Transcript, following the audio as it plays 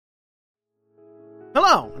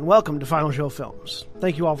Hello, and welcome to Final Show Films.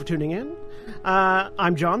 Thank you all for tuning in.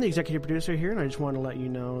 I'm John, the executive producer here, and I just want to let you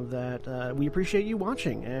know that we appreciate you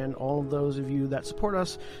watching, and all of those of you that support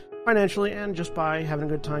us financially and just by having a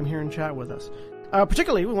good time here and chat with us.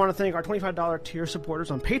 Particularly, we want to thank our $25 tier supporters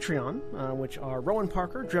on Patreon, which are Rowan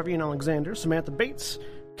Parker, Drevian Alexander, Samantha Bates,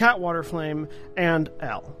 Cat Waterflame, and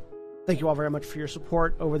Elle. Thank you all very much for your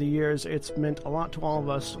support over the years. It's meant a lot to all of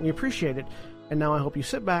us. We appreciate it, and now I hope you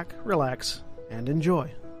sit back, relax, and enjoy.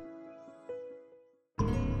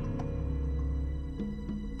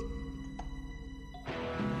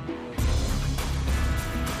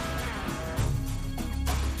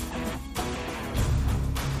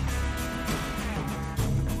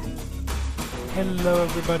 Hello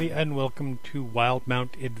everybody and welcome to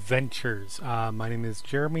Wildemount Adventures. My name is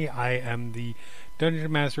Jeremy. I am the Dungeon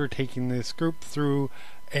Master taking this group through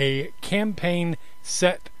a campaign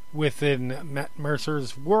set within Matt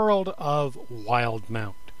Mercer's world of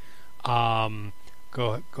Wildemount. Go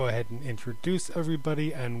ahead and introduce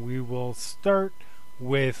everybody, and we will start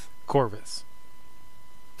with Corvus.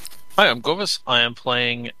 Hi, I'm Corvus. I am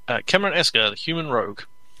playing Cameron Esker, the human rogue.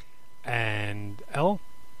 And Elle?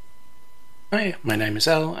 Hi, my name is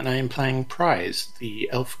Elle, and I am playing Prize, the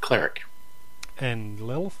elf cleric. And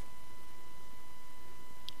Lilith?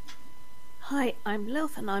 Hi, I'm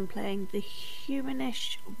Lilith, and I'm playing the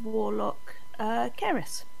humanish warlock,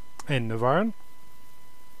 Keris. And Navaran?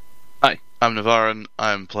 Hi, I'm Navaran.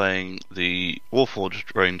 I'm playing the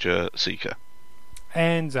Warforged Ranger Seeker.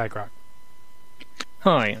 And Zagrak?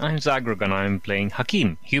 Hi, I'm Zagrog, and I'm playing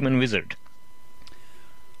Hakim, human wizard.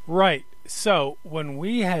 Right. So, when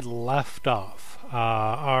we had left off,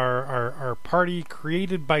 our party,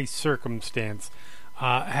 created by circumstance,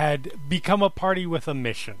 had become a party with a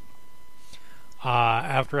mission.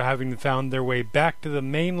 After having found their way back to the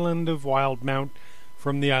mainland of Wildemount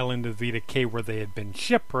from the island of Vita K, where they had been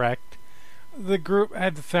shipwrecked, the group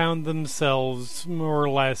had found themselves more or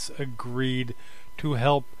less agreed to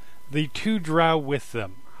help the two drow with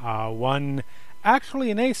them. One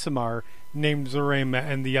actually an Asimar named Zarema,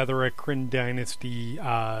 and the other a Kryn Dynasty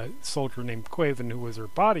soldier named Quaven, who was her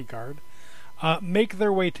bodyguard, make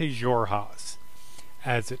their way to Jorhas.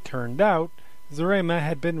 As it turned out, Zarema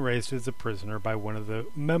had been raised as a prisoner by one of the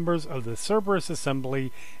members of the Cerberus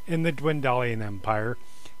Assembly in the Dwendalian Empire,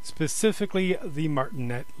 specifically the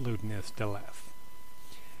Martinet Ludinus Deleth.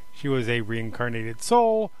 She was a reincarnated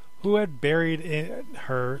soul who had buried in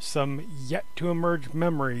her some yet-to-emerge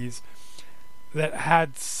memories that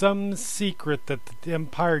had some secret that the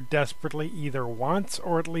Empire desperately either wants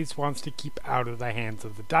or at least wants to keep out of the hands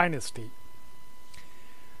of the dynasty.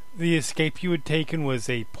 The escape you had taken was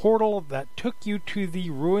a portal that took you to the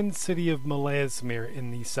ruined city of Maleasmir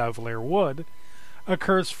in the Savlair Wood, a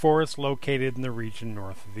cursed forest located in the region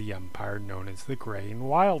north of the Empire known as the Grey and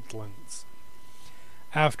Wildlands.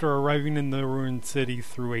 After arriving in the ruined city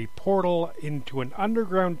through a portal into an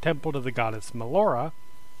underground temple to the goddess Melora,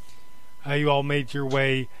 you all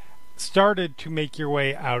started to make your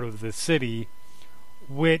way out of the city,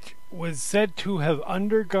 which was said to have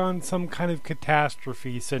undergone some kind of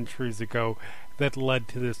catastrophe centuries ago that led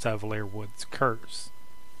to the Savlair Woods curse.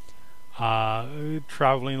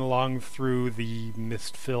 Traveling along through the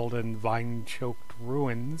mist-filled and vine-choked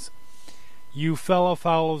ruins, you fell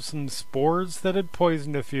afoul of some spores that had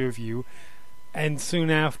poisoned a few of you, and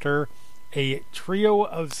soon after, a trio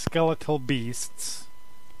of skeletal beasts,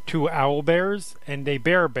 2 owlbears and a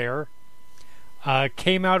bear,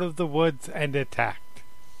 came out of the woods and attacked.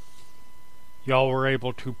 Y'all were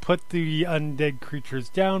able to put the undead creatures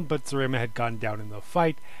down, but Zarema had gone down in the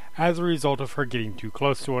fight as a result of her getting too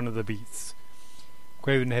close to one of the beasts.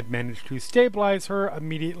 Quaven had managed to stabilize her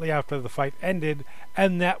immediately after the fight ended,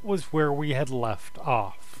 and that was where we had left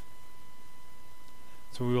off.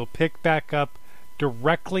 So we will pick back up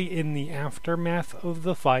directly in the aftermath of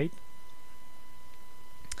the fight.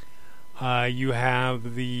 You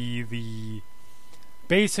have the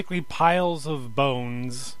basically piles of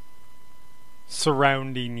bones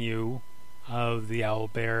surrounding you of the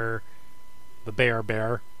owlbear, the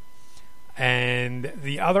bear, and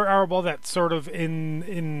the other owlbear that's sort of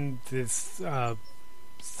in this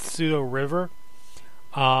pseudo river.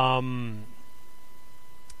 You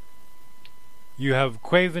have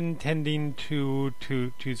Quaven tending to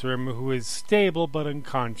Zarema, who is stable but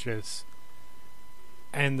unconscious,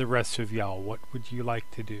 and the rest of y'all. What would you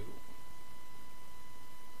like to do?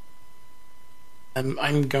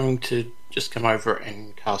 I'm going to just come over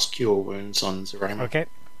and cast Cure Wounds on Zarema. Okay.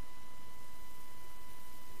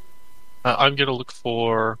 I'm going to look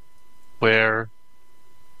for where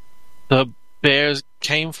the bears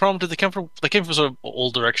came from. Did they come from? They came from sort of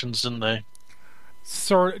all directions, didn't they?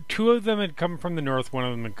 Two of them had come from the north, one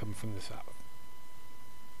of them had come from the south.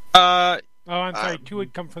 Oh, I'm sorry. Two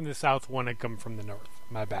had come from the south, one had come from the north.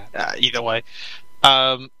 My bad. Either way.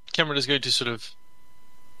 Cameron is going to sort of,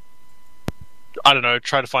 I don't know,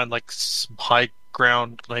 try to find like some high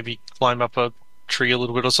ground, maybe climb up a tree a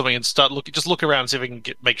little bit or something, and just look around and see if we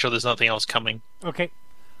can make sure there's nothing else coming. Okay.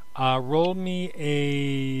 Roll me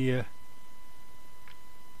a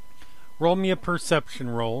perception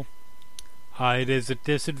roll. It is a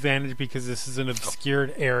disadvantage because this is an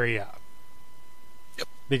obscured area. Yep.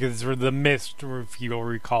 Because the mist, if you'll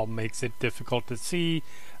recall, makes it difficult to see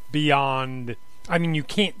beyond. I mean, you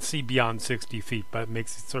can't see beyond 60 feet, but it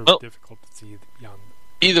makes it sort of difficult to see beyond.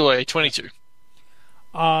 Either way, 22.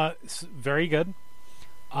 Very good.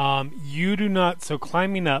 You do not. So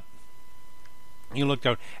climbing up, you look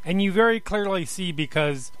down, and you very clearly see,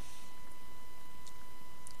 because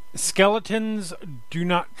skeletons do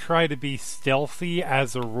not try to be stealthy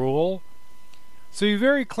as a rule. So you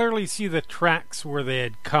very clearly see the tracks where they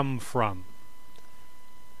had come from.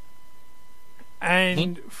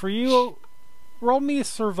 And for you, roll me a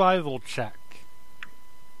survival check.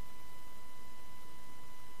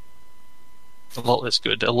 Well, that's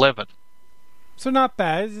good. 11. So not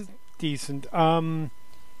bad. It's decent.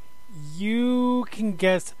 You can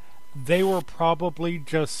guess they were probably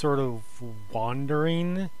just sort of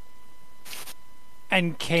wandering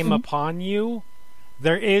and came upon you.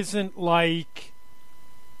 There isn't like...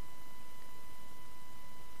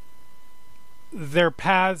 Their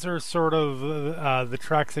paths are sort of... the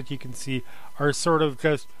tracks that you can see are sort of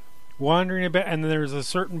just wandering a bit, and then there's a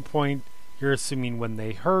certain point, you're assuming when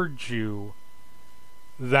they heard you,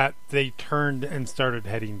 that they turned and started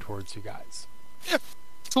heading towards you guys. Yeah,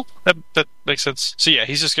 cool. That makes sense. So yeah,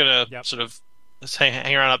 he's just gonna sort of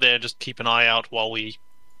hang around up there and just keep an eye out while we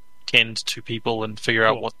tend to people and figure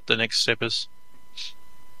out what the next step is.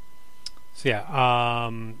 So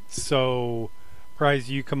yeah, so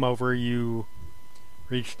Prize, you come over, you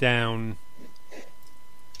reach down,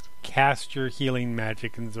 cast your healing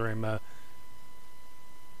magic, and Zarema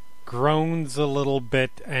groans a little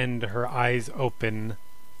bit and her eyes open.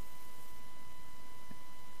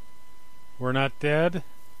 We're not dead?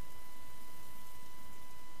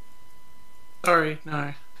 Sorry,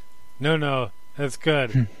 no. No, that's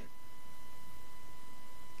good.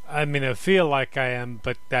 I mean, I feel like I am,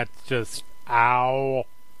 but that's just... Ow.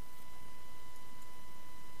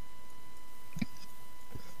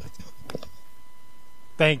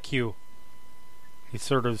 Thank you. He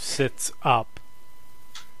sort of sits up.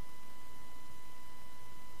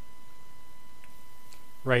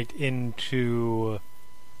 Right into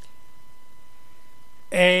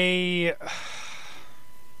a...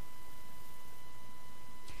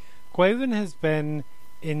 Quaven has been,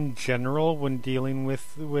 in general, when dealing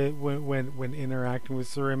with when interacting with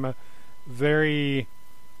Zarema, very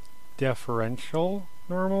deferential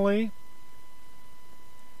normally,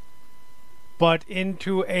 but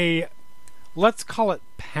into a, let's call it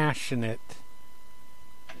passionate,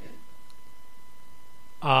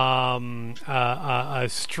 a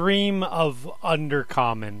stream of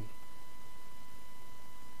undercommon.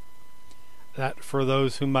 That, for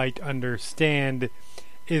those who might understand,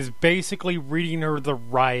 is basically reading her the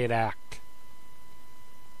riot act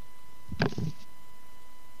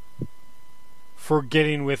for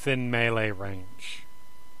getting within melee range.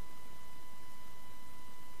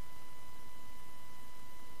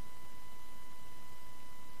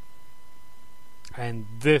 And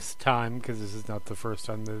this time, because this is not the first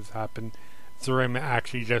time this has happened, Zarema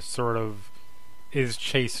actually just sort of is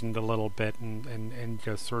chastened a little bit and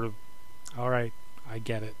just sort of, alright, I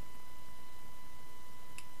get it.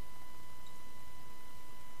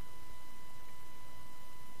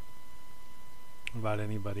 What about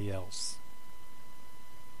anybody else?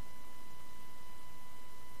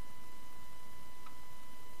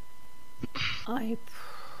 I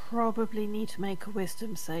probably need to make a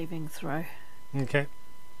wisdom saving throw. Okay.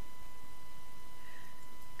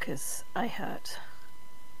 Because I hurt.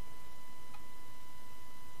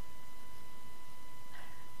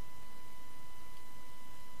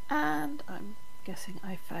 And I'm guessing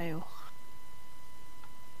I fail.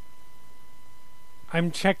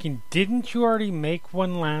 I'm checking. Didn't you already make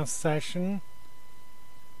one last session?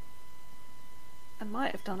 I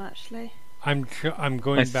might have done, actually. I'm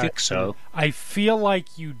going back. I think so. I feel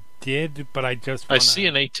like you did, but I just I see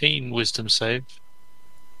an 18 wisdom save.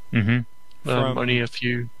 Mm-hmm. Only a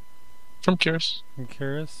few from Curious. I'm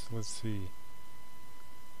curious. Let's see.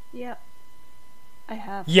 Yep. I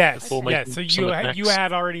have. Yes, Before yes. making So some you attacks. you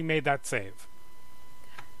had already made that save.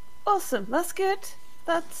 Awesome. That's good.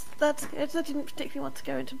 That's good. I didn't particularly want to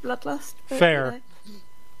go into bloodlust. But, Fair.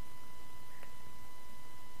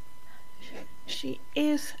 She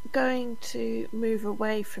is going to move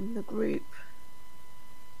away from the group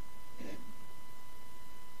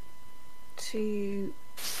to,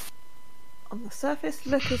 on the surface,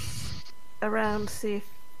 look around,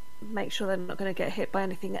 make sure they're not going to get hit by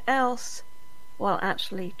anything else, while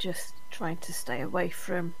actually just trying to stay away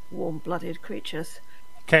from warm-blooded creatures.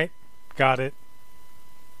 Okay, got it.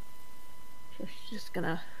 So she's just going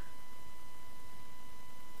to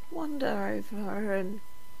wander over and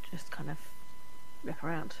just kind of look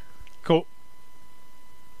around. Cool.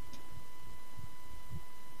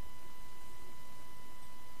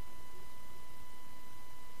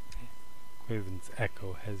 Raven's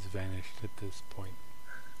echo has vanished at this point.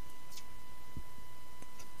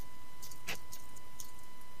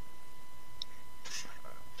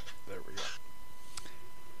 There we go.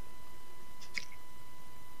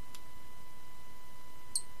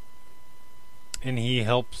 And he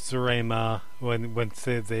helps Zarema once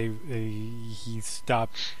he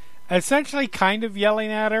stopped, essentially kind of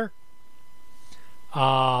yelling at her.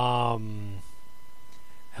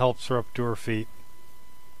 Helps her up to her feet.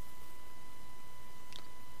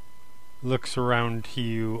 Looks around to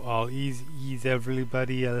you all. Is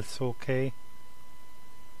everybody else okay?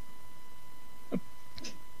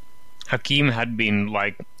 Hakim had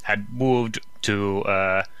moved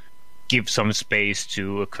to give some space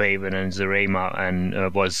to Quaven and Zarema,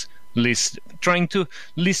 and was trying to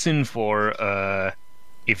listen for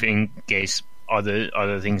if in case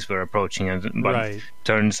other things were approaching, and but Right.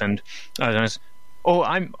 turns and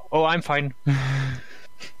I'm fine.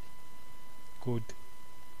 Good.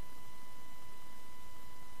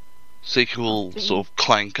 Seeker will sort of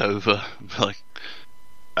clank over, like,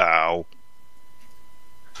 ow.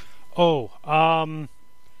 Oh,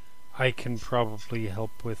 I can probably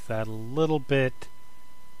help with that a little bit.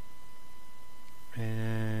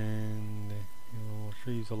 And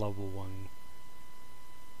she'll use a level 1.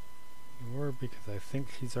 Or because I think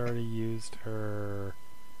she's already used her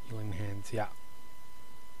healing hands. Yeah.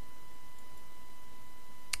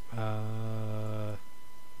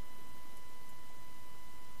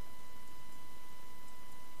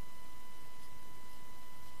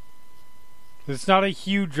 It's not a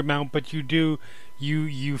huge amount, but you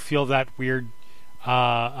feel that weird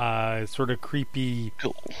sort of creepy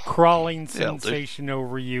crawling sensation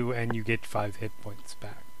over you, and you get 5 hit points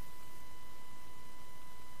back.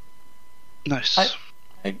 Nice.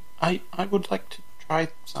 I would like to try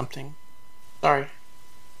something. Sorry.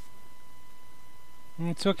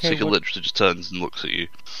 It's okay. Seeker literally just turns and looks at you.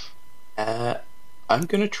 I'm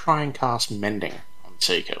going to try and cast Mending on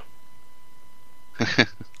Seeker.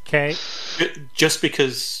 Okay. Just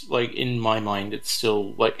because, like, in my mind, it's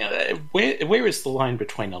still like, where is the line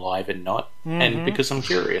between alive and not? Mm-hmm. And because I'm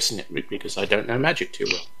curious, and because I don't know magic too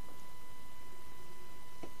well.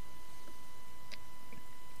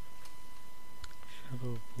 Should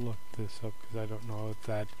have looked this up because I don't know if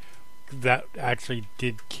that actually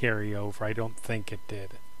did carry over. I don't think it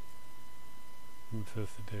did. In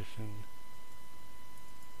 5th edition.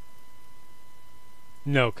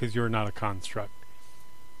 No, because you're not a construct.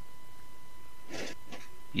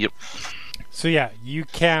 Yep. So yeah, you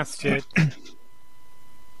cast it,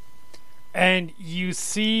 and you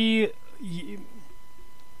see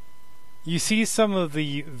some of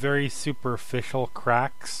the very superficial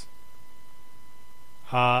cracks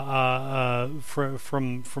from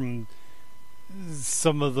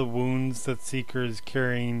some of the wounds that Seeker is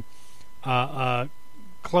carrying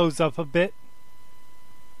close up a bit,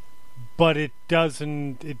 but it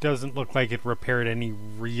doesn't look like it repaired any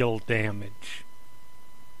real damage.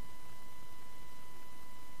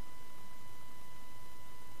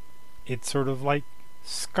 It's sort of like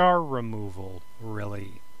scar removal,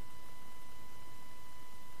 really.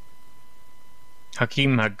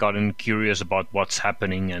 Hakim had gotten curious about what's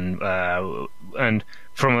happening, and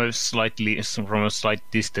from a slight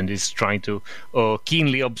distance is trying to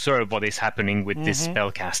keenly observe what is happening with this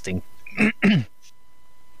spell casting.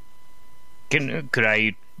 Could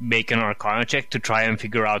I make an Arcana check to try and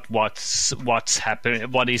figure out what's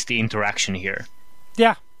happening? What is the interaction here?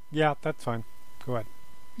 Yeah, that's fine. Go ahead.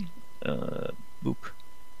 Boop.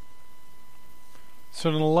 So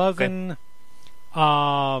an 11.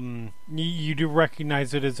 Okay. You do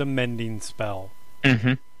recognize it as a mending spell.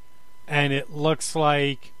 Mm-hmm. And it looks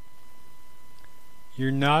like you're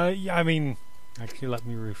not. I mean, actually, let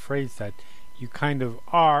me rephrase that. You kind of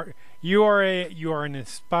are. You are an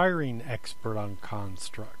aspiring expert on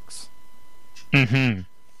constructs. Mm-hmm.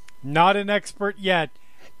 Not an expert yet,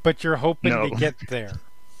 but you're hoping to get there.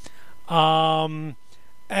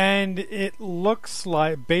 And it looks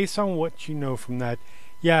like, based on what you know from that,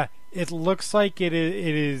 yeah, it looks like it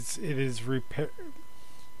is repair.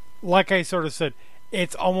 Like I sort of said,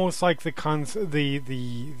 it's almost like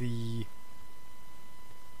the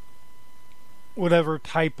whatever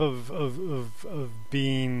type of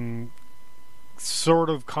being, sort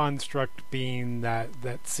of construct being that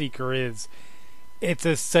Seeker is. It's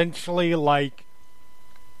essentially like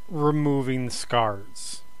removing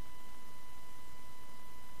scars.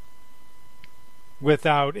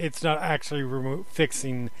 Without, it's not actually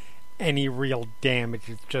fixing any real damage.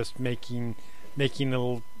 It's just making a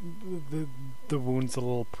little, the wounds a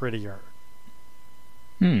little prettier.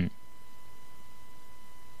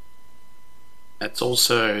 That's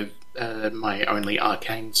also my only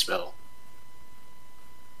arcane spell.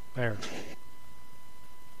 There.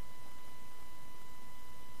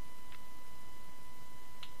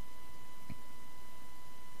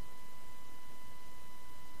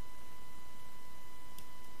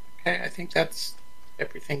 Okay, I think that's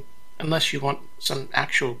everything. Unless you want some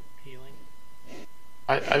actual healing.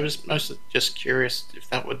 I was mostly just curious if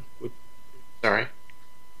that would sorry.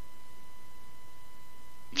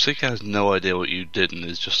 Seeker has no idea what you did and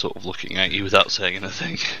is just sort of looking at you without saying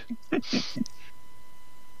anything.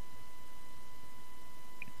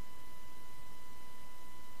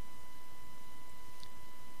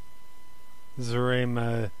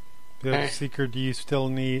 Zarema, Seeker, do you still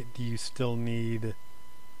need,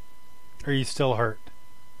 are you still hurt?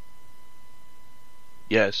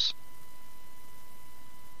 Yes.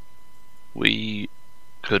 We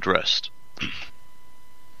could rest.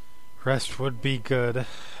 Rest would be good.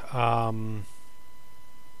 I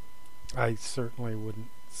certainly wouldn't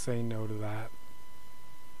say no to that.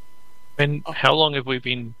 And how long have we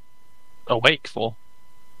been awake for?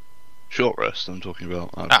 Short rest, I'm talking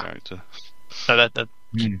about our character. So that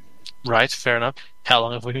right, fair enough. How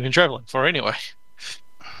long have we been traveling for anyway?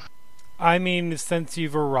 I mean, since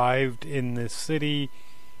you've arrived in this city,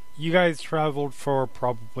 you guys traveled for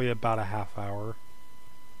probably about a half hour.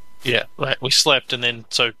 Yeah, like we slept and then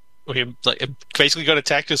so we basically got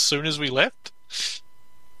attacked as soon as we left.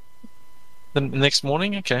 The next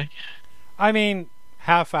morning, okay. I mean,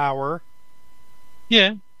 half hour.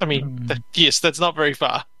 Yeah, I mean, yes, that's not very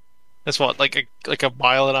far. That's what, like a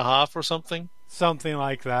mile and a half or something. Something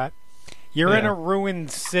like that. You're in a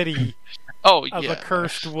ruined city of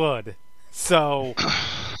accursed wood. So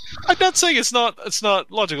I'm not saying it's not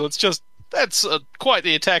logical. It's just that's quite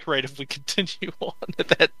the attack rate if we continue on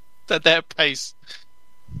at that pace.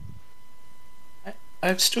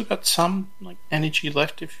 I've still got some energy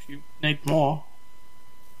left if you need more.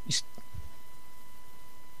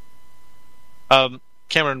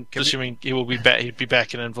 Cameron, assuming he will be back, he'd be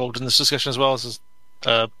back and involved in this discussion as well.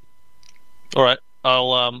 All right,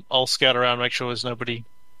 I'll scout around, make sure there's no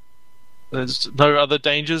other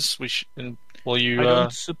dangers. Will you?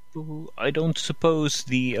 I don't suppose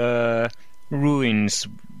the ruins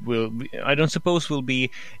will. I don't suppose we'll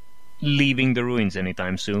be leaving the ruins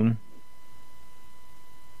anytime soon.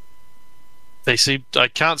 They seem. I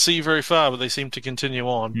can't see very far, but they seem to continue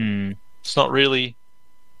on. It's not really.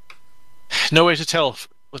 No way to tell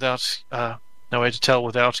without. No way to tell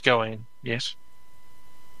without going yet.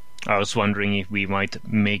 I was wondering if we might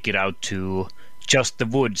make it out to just the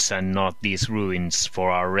woods and not these ruins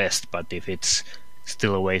for our rest, but if it's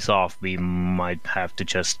still a ways off, we might have to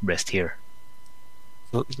just rest here.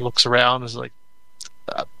 Looks around, is like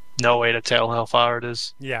no way to tell how far it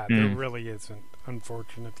is. Yeah, there really isn't,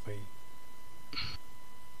 unfortunately.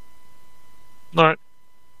 All right,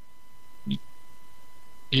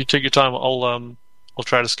 you take your time. I'll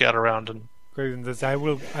try to scout around and. Graven says, I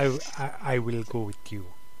will go with you.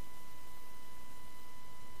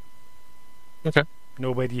 Okay.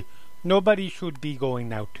 Nobody should be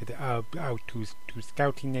going out to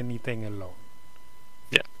scouting anything alone.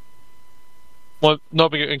 Yeah. Well,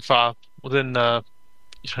 not being far within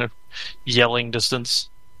yelling distance.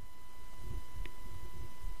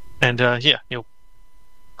 And he'll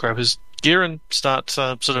grab his gear and start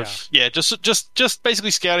just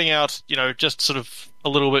basically scouting out. Just sort of a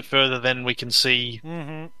little bit further than we can see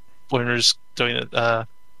when we're just doing it.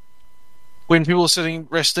 When people are sitting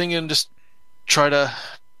resting and just. Try to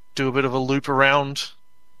do a bit of a loop around,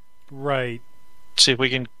 right? See if we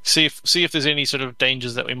can see if there's any sort of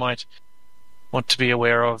dangers that we might want to be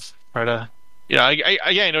aware of. Try to,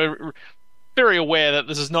 very aware that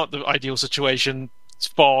this is not the ideal situation. It's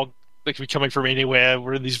fog; they could be coming from anywhere.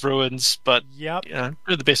 We're in these ruins, but yep,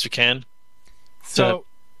 we're the best we can. So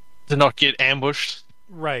to not get ambushed,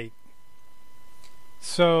 right?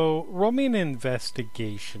 So roll me an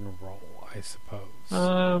investigation roll, I suppose.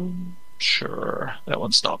 Sure, that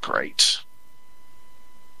one's not great.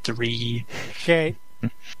 3. Okay.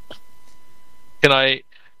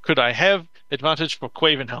 Could I have advantage for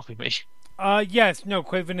Quaven helping me? Yes, no,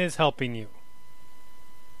 Quaven is helping you.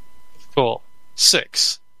 Cool.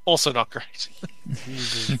 6. Also not great.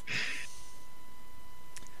 Jesus.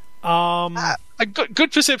 A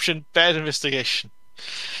good perception, bad investigation.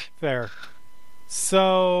 Fair.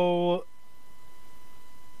 So,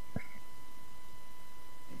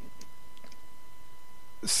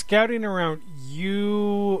 scouting around,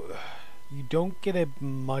 you don't get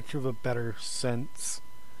much of a better sense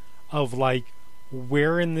of like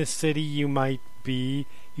where in the city you might be.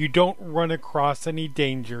 You don't run across any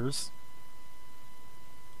dangers.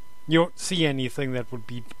 You don't see anything that would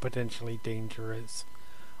be potentially dangerous.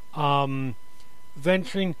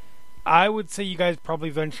 Venturing, I would say you guys probably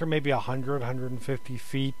venture maybe 100, 150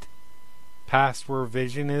 feet past where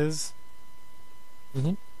vision is.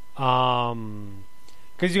 Mm-hmm.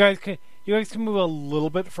 Because you guys can move a little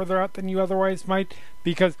bit further out than you otherwise might.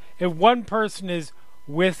 Because if one person is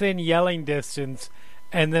within yelling distance,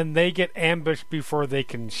 and then they get ambushed before they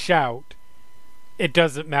can shout, it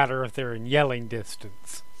doesn't matter if they're in yelling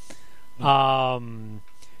distance. 2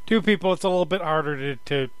 people, it's a little bit harder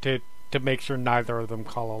to make sure neither of them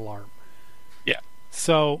call alarm. Yeah.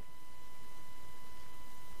 So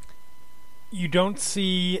you don't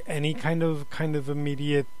see any kind of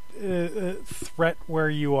immediate threat where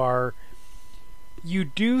you are. You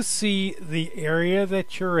do see the area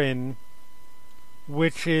that you're in,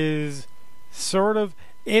 which is sort of,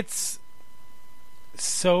 it's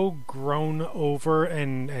so grown over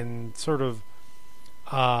and sort of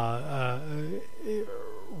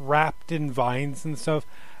wrapped in vines and stuff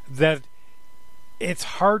that it's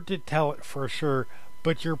hard to tell it for sure,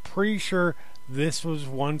 but you're pretty sure this was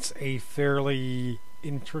once a fairly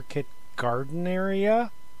intricate garden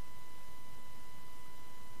area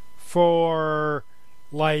for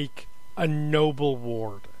like a noble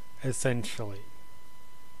ward, essentially.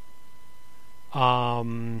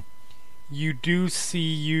 You do see,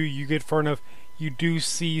 you get far enough, you do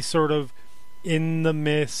see sort of in the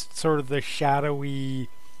mist, sort of the shadowy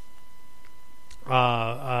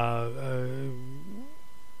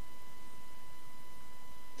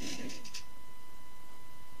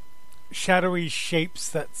shadowy shapes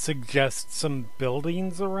that suggest some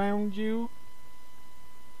buildings around you.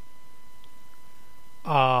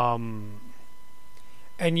 And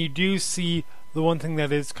you do see, the one thing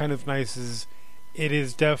that is kind of nice is it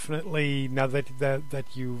is definitely, now that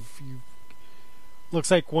you've looks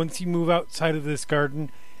like once you move outside of this garden,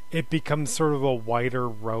 it becomes sort of a wider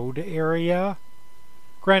road area.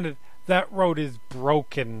 Granted, that road is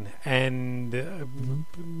broken and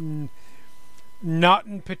not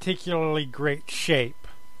in particularly great shape.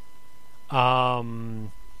 But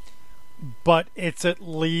it's at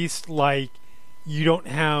least like you're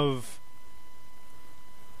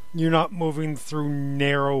not moving through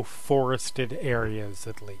narrow forested areas,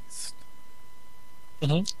 at least.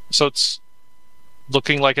 Mm-hmm. So it's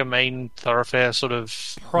looking like a main thoroughfare, sort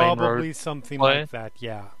of Probably main road something play. like that,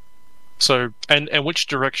 yeah. So, and which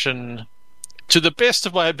direction, to the best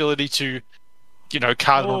of my ability to,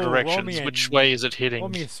 cardinal directions, which way is it heading? Roll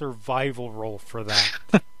me a survival roll for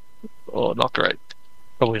that. Oh, not great.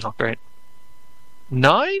 Probably not great.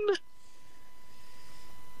 9?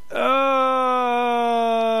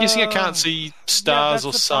 Guessing I can't see stars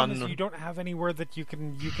or sun. You don't have anywhere that you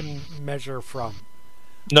can measure from.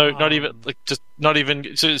 No, not even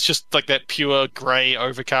So it's just like that pure grey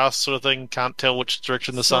overcast sort of thing. Can't tell which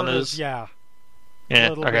direction the sun is. Yeah. Yeah. A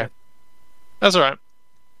little Okay. bit. That's all right.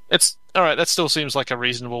 It's all right. That still seems like a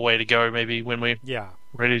reasonable way to go. Maybe when we're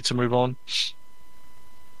ready to move on.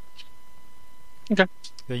 Okay.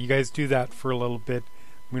 Yeah, you guys do that for a little bit.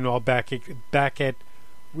 Meanwhile, back at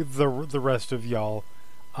with the rest of y'all.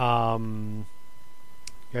 You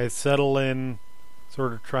guys settle in,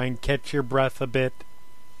 sort of try and catch your breath a bit.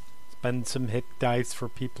 Spend some hit dice for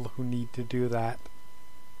people who need to do that.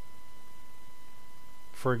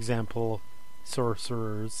 For example,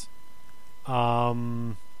 sorcerers. Yes.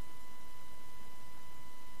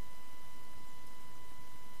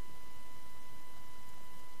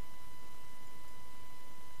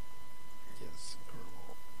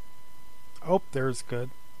 Oh, there's good.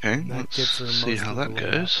 Okay, That gets her let's see how that mostly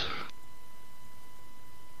goes.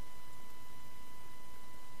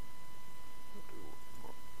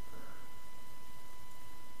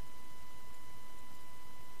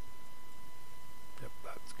 Yep,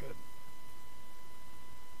 that's good.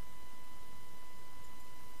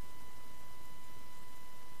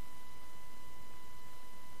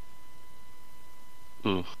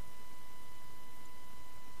 Ooh.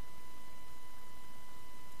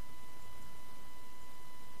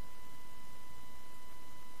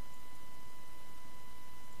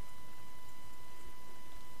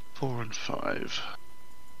 4 and 5.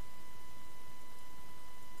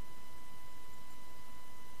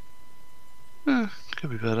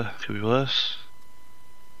 Could be better, could be worse.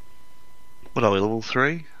 What are we, level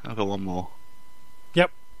 3? I've got one more.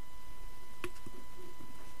 Yep.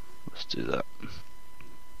 Let's do that.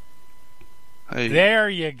 Hey. There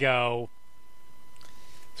you go.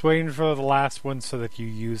 It's waiting for the last one so that you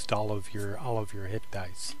used all of your hit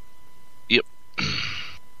dice. Yep.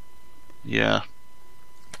 Yeah.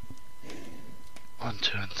 1,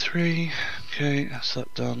 2, and 3. Okay, that's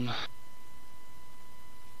that done.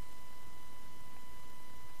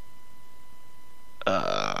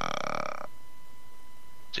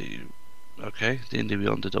 Okay, D&D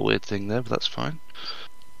Beyond did a weird thing there, but that's fine.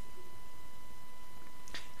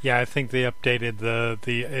 Yeah, I think they updated the.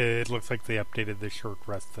 It looks like they updated the short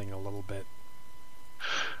rest thing a little bit.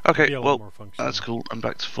 Okay, More well, functional. that's cool. I'm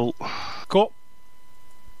back to full. Cool.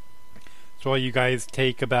 So you guys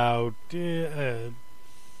take about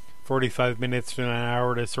 45 minutes to an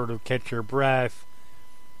hour to sort of catch your breath,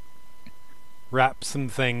 wrap some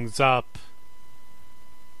things up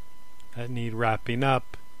that need wrapping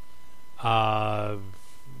up.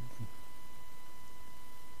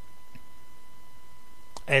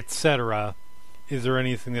 Etc. Is there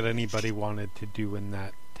anything that anybody wanted to do in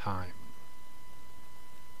that time?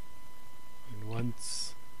 And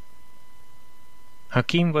once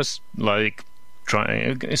Hakim was like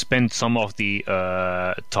spent some of the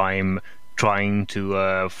time trying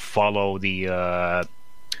to follow the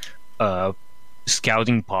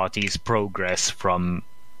scouting party's progress from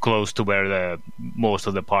close to where the most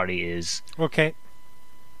of the party is. Okay.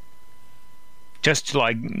 Just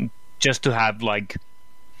to have like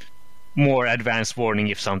more advanced warning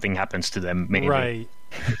if something happens to them, maybe. Right.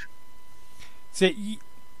 So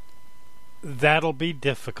that'll be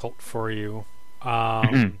difficult for you,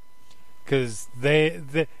 because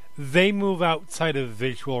they move outside of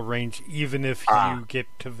visual range, even if you get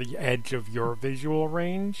to the edge of your visual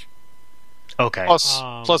range. Okay.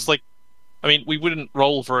 Plus, like, I mean, we wouldn't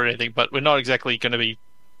roll for anything, but we're not exactly going to be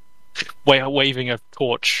waving a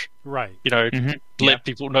torch, right? You know, let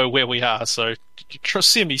people know where we are. So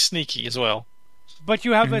trust me, sneaky as well. But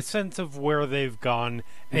you have a sense of where they've gone,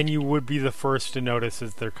 and you would be the first to notice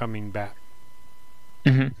as they're coming back,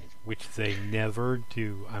 which they never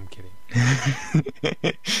do. I'm kidding.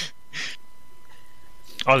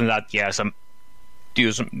 Other than that, yes, I'm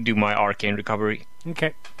do my arcane recovery.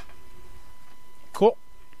 Okay. Cool.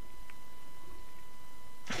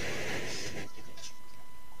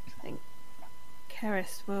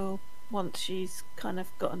 Karis will, once she's kind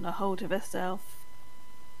of gotten a hold of herself,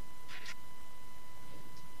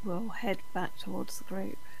 will head back towards the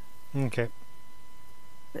group. Okay.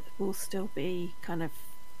 But we'll still be kind of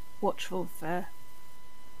watchful for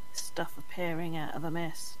stuff appearing out of the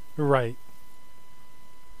mess. Right.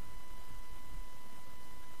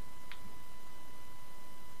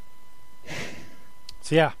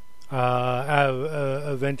 So yeah,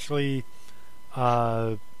 eventually,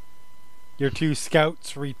 your two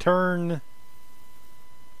scouts return.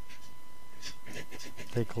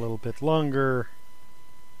 Take a little bit longer,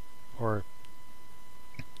 or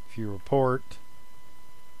if you report,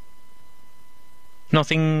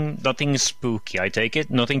 nothing spooky. I take it.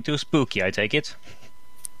 Nothing too spooky. I take it.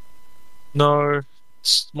 No,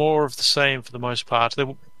 it's more of the same for the most part.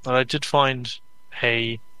 But I did find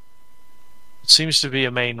it seems to be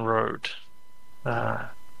a main road. It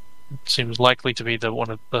seems likely to be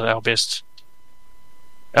our best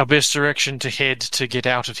direction to head to get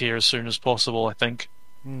out of here as soon as possible, I think.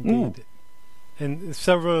 Indeed. And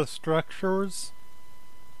several structures,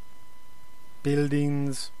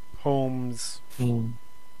 buildings, homes,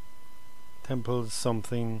 temples,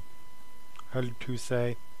 something, hard to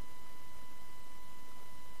say.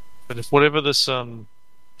 But if whatever this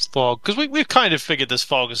fog, because we've kind of figured this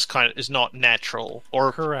fog is not natural,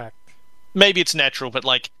 or correct. Maybe it's natural, but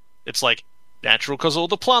it's natural because all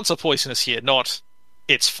the plants are poisonous here, not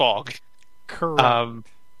it's fog. Correct.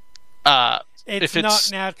 It's not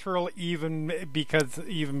natural even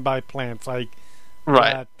by plants, like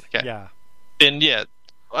right. That, okay. Yeah. Then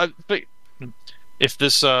I think if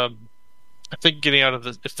this I think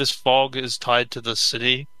if this fog is tied to the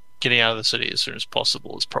city, getting out of the city as soon as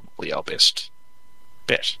possible is probably our best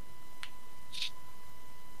bet.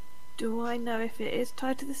 Do I know if it is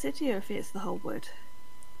tied to the city or if it's the whole wood?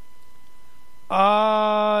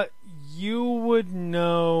 You would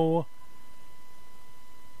know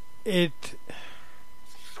it.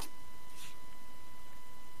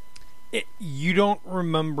 You don't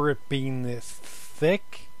remember it being this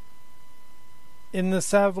thick in the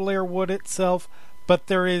Savalier Wood itself, but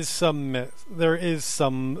there is some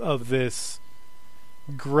of this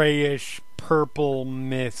grayish purple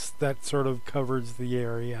mist that sort of covers the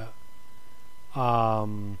area.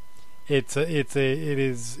 It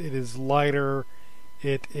is lighter.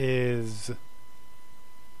 It is,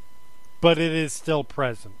 but it is still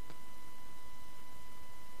present.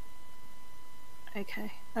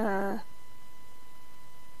 Okay.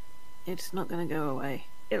 It's not going to go away.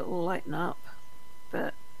 It'll lighten up,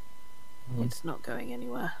 but it's not going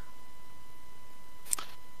anywhere.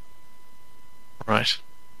 Right.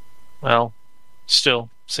 Well, still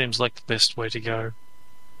seems like the best way to go.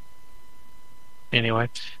 Anyway,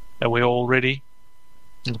 are we all ready?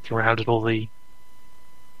 Look around at all the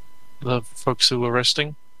folks who were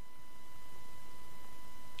resting.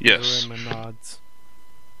 Yes. Zarema nods.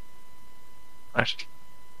 Right.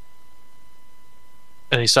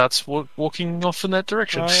 And he starts walking off in that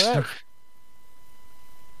direction. All right.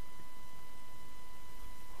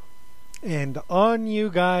 And on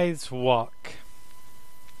you guys walk.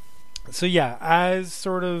 So yeah, as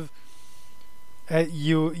sort of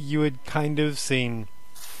you had kind of seen,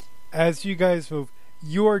 as you guys move,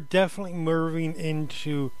 you are definitely moving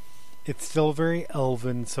into. It's still very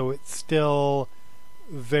elven, so it's still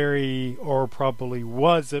very, or probably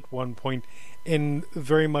was at one point, in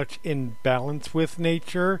very much in balance with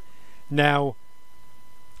nature. Now,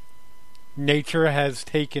 nature has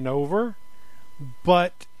taken over,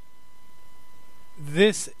 but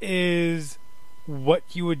this is what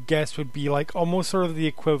you would guess would be like almost sort of the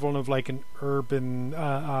equivalent of like an urban,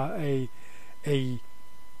 a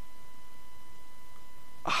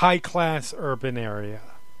high class urban area,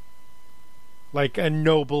 like a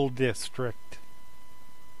noble district.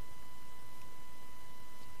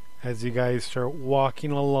 As you guys start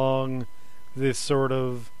walking along this sort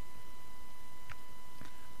of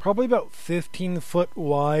probably about 15-foot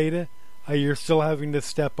wide, you're still having to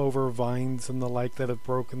step over vines and the like that have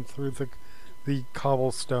broken through the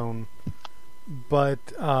cobblestone, but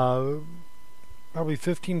probably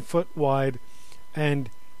 15-foot wide and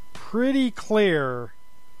pretty clear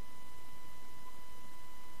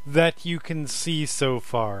that you can see so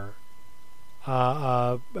far.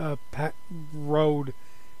 Road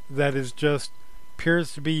that is just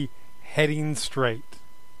appears to be heading straight.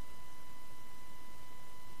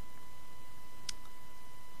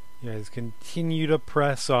 You guys continue to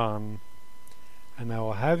press on, and I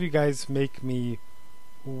will have you guys make me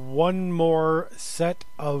one more set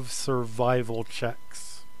of survival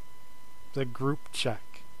checks. The group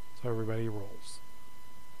check. So everybody rolls.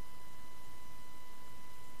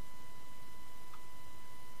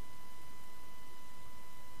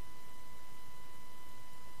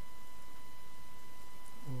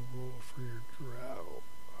 Roll for your drow.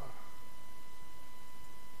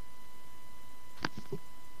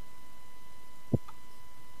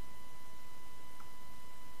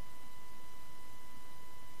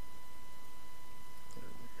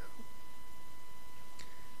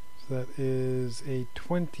 That is a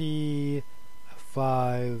 20,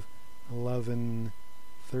 5, 11,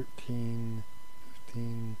 13,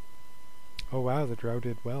 15. Oh wow, the drow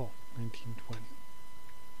did well. 19, 20.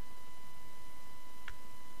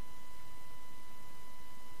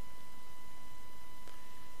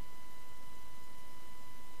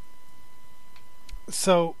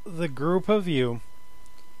 So the group of you,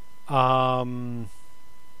 having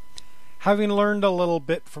learned a little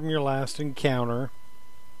bit from your last encounter,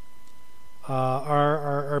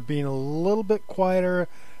 are being a little bit quieter,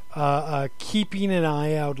 keeping an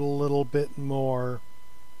eye out a little bit more,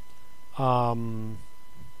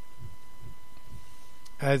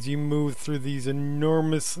 as you move through these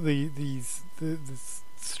enormous this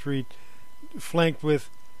street flanked with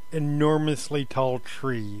enormously tall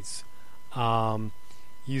trees.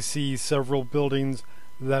 You see several buildings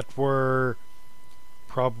that were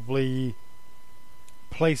probably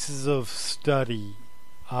places of study,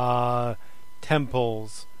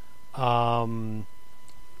 temples,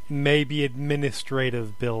 maybe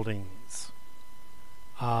administrative buildings.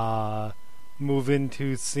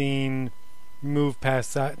 Move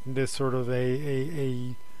past that into sort of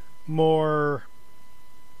a more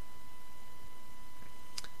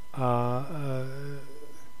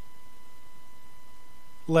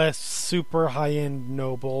less super high-end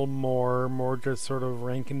noble, more just sort of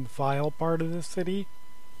rank and file part of the city.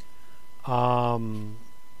 And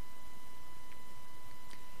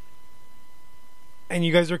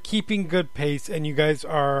you guys are keeping good pace, and you guys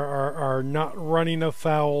are not running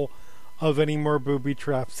afoul of any more booby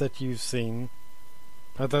traps that you've seen.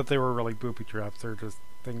 I thought they were really booby traps. They're just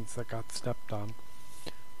things that got stepped on.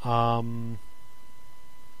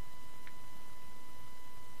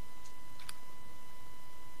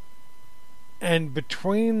 And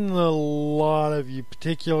between the lot of you,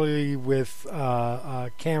 particularly with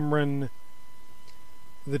Cameron,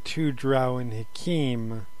 the two Drow, and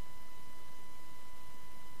Hakeem,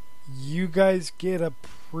 you guys get a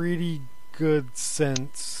pretty good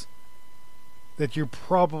sense that you're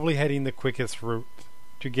probably heading the quickest route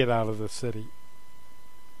to get out of the city.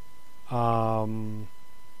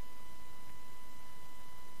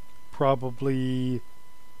 Probably,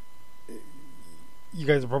 you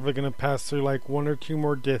guys are probably going to pass through like one or two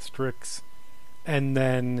more districts and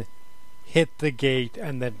then hit the gate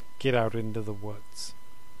and then get out into the woods.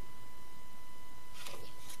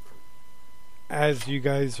 As you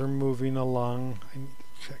guys are moving along, I need to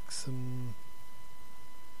check some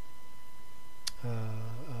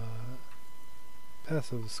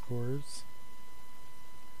passive scores.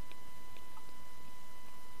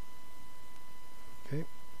 Okay.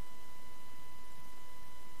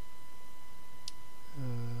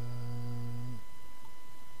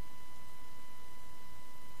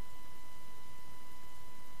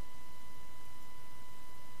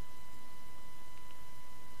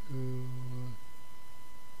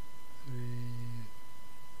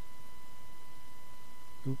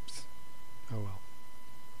 Oops. Oh well.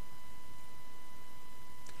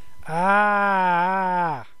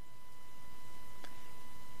 Ah!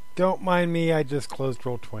 Don't mind me, I just closed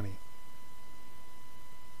Roll20.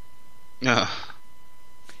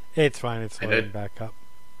 It's fine, it's loading back up.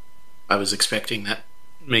 I was expecting that,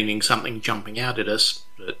 meaning something jumping out at us,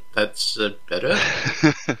 but that's better.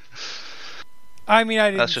 I mean,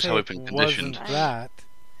 I didn't That's just say how we've it been conditioned. wasn't that.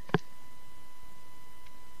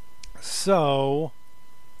 So,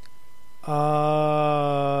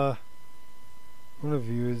 one of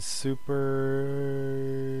you is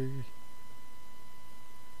super...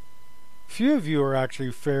 Few of you are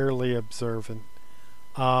actually fairly observant.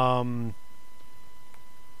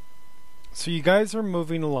 So you guys are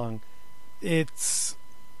moving along. You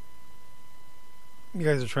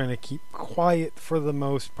guys are trying to keep quiet for the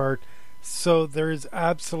most part. So there is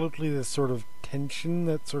absolutely this sort of tension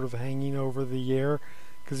that's sort of hanging over the air,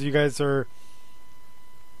 because you guys are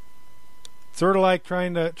sort of like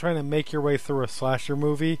trying to make your way through a slasher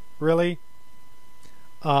movie, really.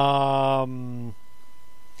 You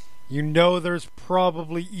know there's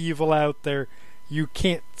probably evil out there. You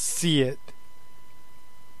can't see it.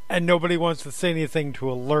 And nobody wants to say anything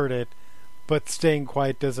to alert it, but staying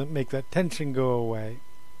quiet doesn't make that tension go away.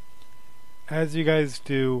 As you guys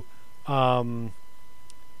do,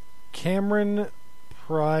 Cameron,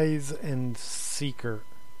 Prize, and Seeker.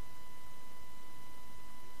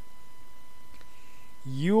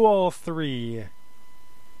 You all three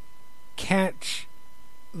catch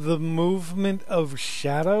the movement of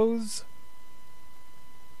shadows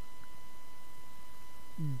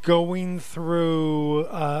going through,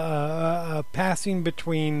 passing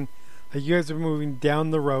between. You guys are moving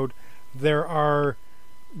down the road. There are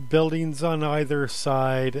buildings on either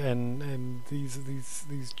side, and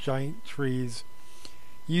these giant trees.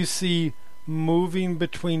 You see moving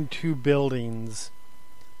between two buildings,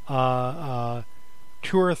 2 or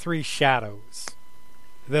 3 shadows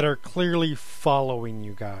that are clearly following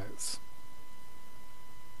you guys.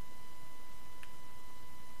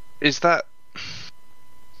 Is that...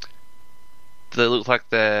 Do they look like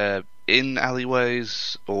they're in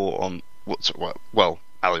alleyways or on... Well,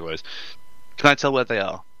 alleyways. Can I tell where they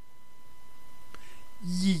are?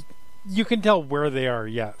 You can tell where they are,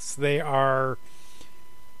 yes. They are...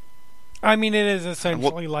 I mean, it is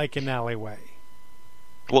essentially like an alleyway.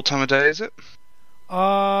 What time of day is it?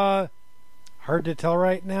 Hard to tell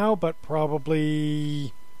right now, but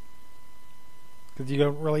probably... Because you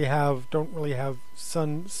don't really have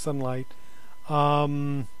sunlight.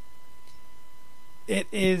 It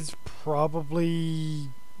is probably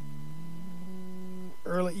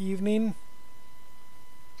early evening.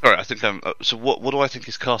 Alright, I think I'm... so what do I think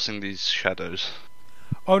is casting these shadows?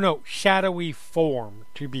 Oh no, shadowy form,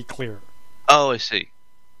 to be clear. Oh, I see.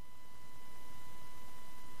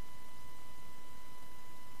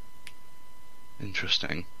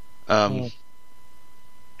 Interesting.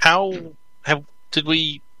 Did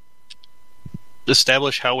we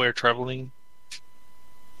establish how we're traveling?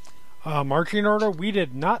 Marching order? We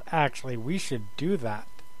did not actually. We should do that.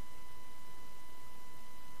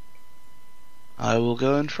 I will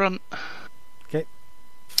go in front. Okay.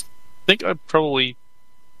 I think I'd probably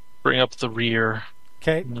bring up the rear.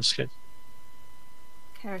 Okay. In this case.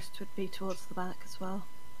 Karist would be towards the back as well.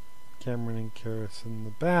 Cameron and Karis in the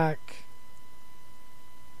back.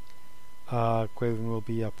 Quaven will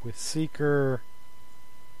be up with Seeker.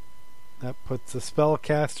 That puts the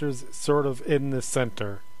spellcasters sort of in the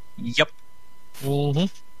center. Yep. Mm-hmm.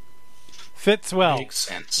 Fits well. Makes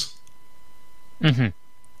sense. Mm-hmm.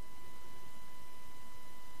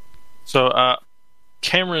 So,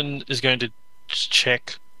 Cameron is going to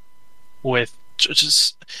check with.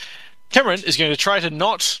 Cameron is going to try to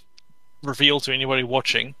not reveal to anybody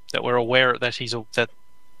watching that we're aware that he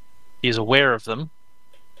is aware of them,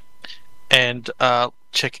 and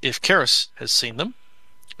check if Karis has seen them,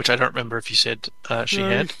 which I don't remember if you said she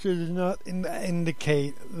had. Does not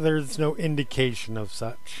indicate. There's no indication of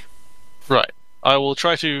such. Right. I will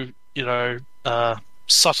try to,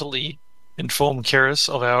 subtly inform Karis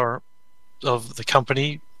of the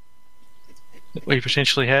company that we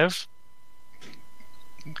potentially have.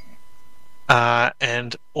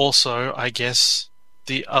 And also, I guess,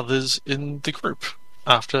 the others in the group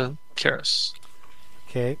after Karis.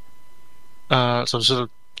 Okay. So sort of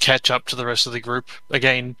catch up to the rest of the group.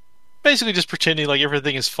 Again, basically just pretending like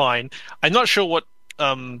everything is fine. I'm not sure what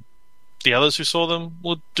the others who saw them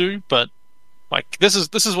would do, but like this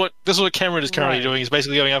is what Cameron is currently doing, is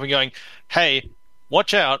basically going up and going, "Hey,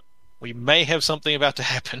 watch out. We may have something about to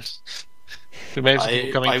happen." We may have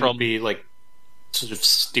something coming I from. would be like sort of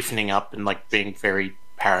stiffening up and like being very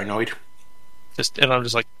paranoid. And I'm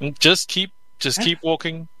just like, just keep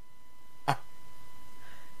walking.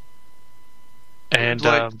 And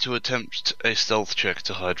I'd like to attempt a stealth check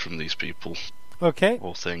to hide from these people Okay.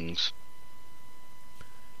 or things.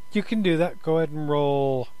 You can do that. Go ahead and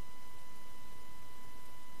roll.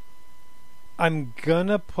 I'm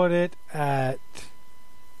gonna put it at.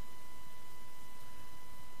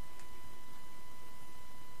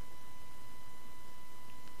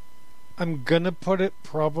 I'm gonna put it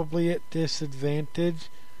probably at disadvantage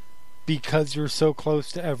because you're so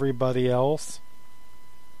close to everybody else.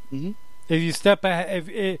 Mm-hmm. If you step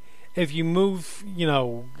ahead, if you move,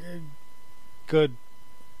 good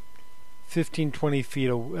 15, 20 feet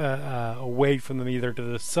away from them, either to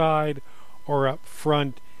the side or up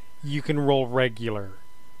front, you can roll regular.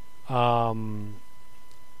 But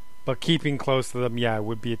keeping close to them, it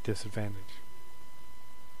would be at disadvantage.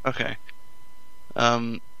 Okay.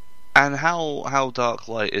 And how dark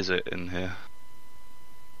light is it in here?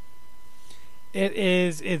 It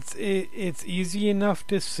is. It's easy enough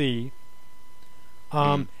to see.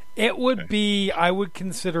 It would be. I would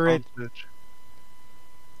consider it.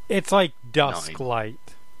 It's like dusk 9.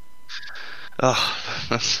 light. Oh,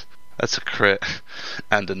 that's a crit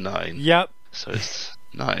and a 9. Yep. So it's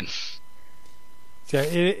 9. So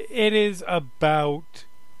it is about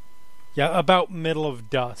middle of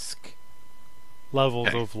dusk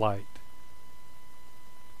levels of light,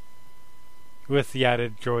 with the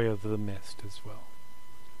added joy of the mist as well.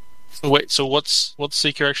 Wait, so what's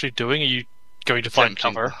Seeker actually doing? Are you going to find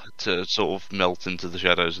Attempting cover? to sort of melt into the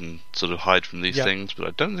shadows and sort of hide from these things, but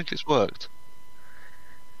I don't think it's worked.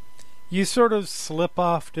 You sort of slip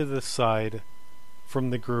off to the side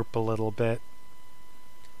from the group a little bit.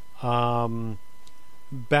 Back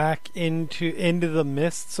into the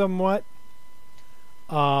mist somewhat.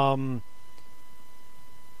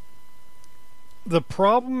 The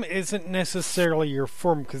problem isn't necessarily your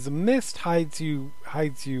form, because the mist hides you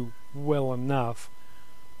well enough,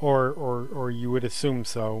 or you would assume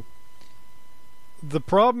so. The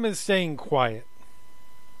problem is staying quiet.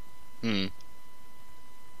 And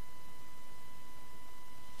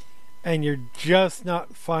you're just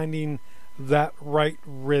not finding that right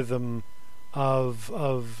rhythm of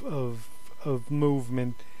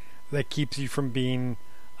movement that keeps you from being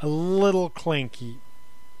a little clanky.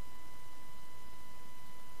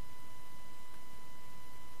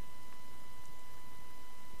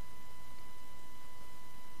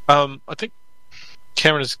 I think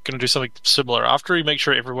Cameron is going to do something similar. After he makes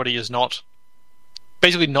sure everybody is not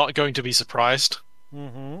going to be surprised.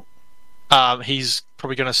 Mm-hmm. He's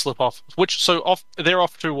probably going to slip off. They're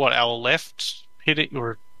off to what, our left, hitting,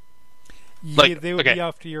 or they would be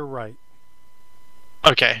off to your right.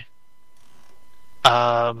 Okay.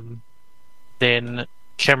 Then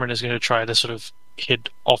Cameron is going to try to sort of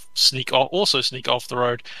sneak off the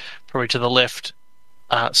road, probably to the left,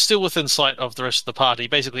 still within sight of the rest of the party.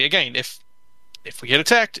 Basically, again, if we get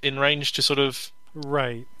attacked, in range to sort of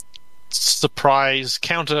surprise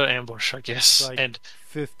counter ambush, I guess, and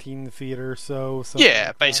 15 feet or so.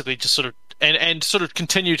 Basically, just sort of and sort of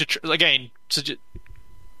continue to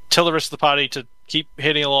tell the rest of the party to keep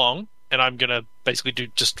heading along, and I'm gonna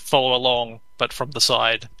basically just follow along, but from the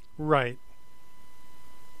side. Right.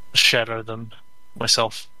 Shadow them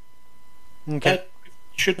myself. Okay.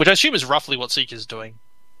 Which I assume is roughly what Seeker's doing,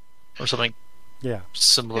 or something. Yeah.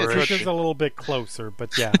 Similar. Seeker's a little bit closer,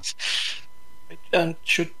 but yeah.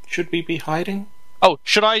 Should we be hiding? Oh,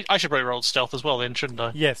 should I? I should probably roll stealth as well, then, shouldn't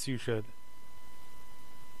I? Yes, you should.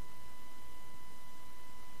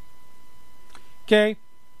 Okay.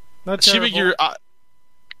 Not Assuming terrible.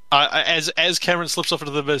 you're as Cameron slips off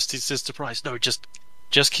into the mist, he says to Price, "No, just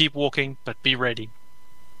keep walking, but be ready."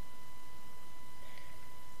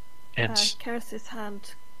 And Karis's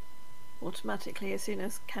hand automatically, as soon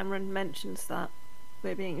as Cameron mentions that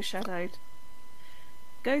we're being shadowed,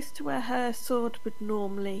 goes to where her sword would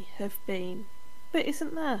normally have been, but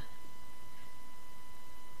isn't there.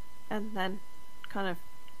 And then kind of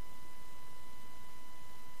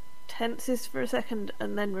tenses for a second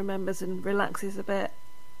and then remembers and relaxes a bit.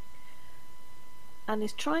 And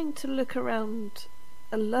is trying to look around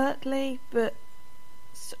alertly but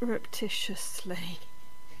surreptitiously.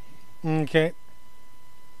 Okay.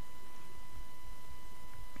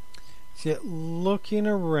 So looking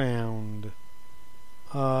around.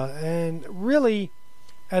 And really,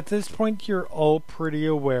 at this point, you're all pretty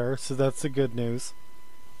aware, so that's the good news.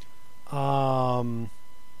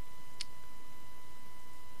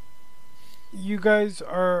 You guys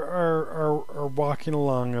are walking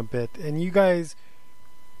along a bit, and you guys,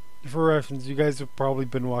 for reference, you guys have probably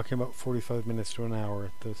been walking about 45 minutes to an hour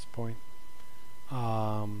at this point,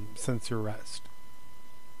 since your rest.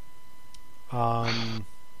 I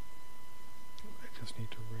just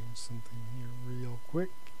need to arrange something here real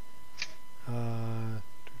quick.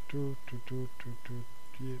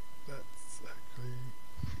 Yep, that's actually.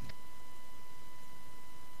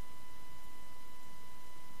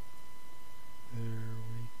 There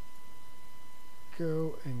we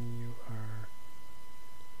go, and you are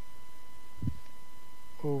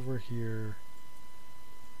over here.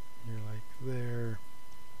 You're like there.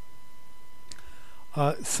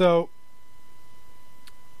 So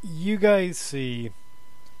you guys see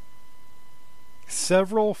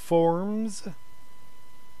several forms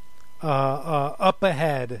up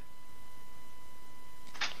ahead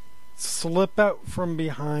slip out from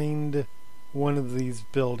behind one of these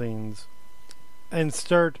buildings and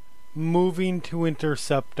start moving to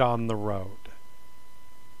intercept on the road.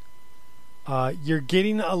 You're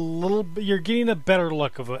getting a better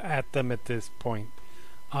look at them at this point.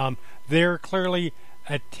 They're clearly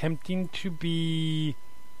attempting to be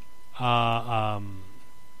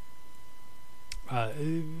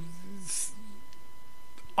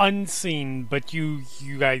unseen, but you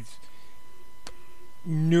guys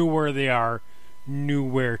knew where they are, knew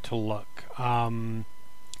where to look.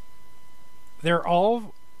 They're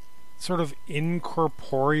all sort of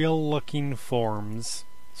incorporeal looking forms,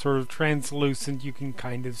 sort of translucent. You can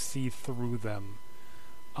kind of see through them.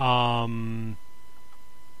 And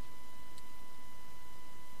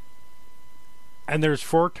there's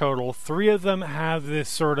 4 total. 3 of them have this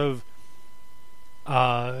sort of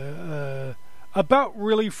about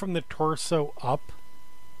really from the torso up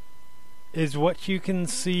is what you can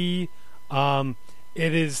see. It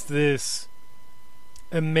is this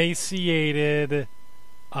emaciated,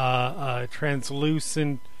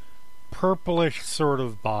 translucent, purplish sort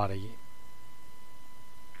of body.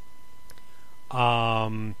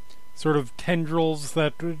 Sort of tendrils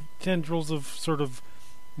of sort of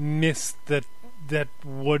mist that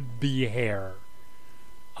would be hair.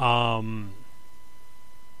 And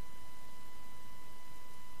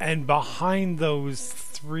behind those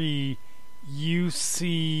 3, you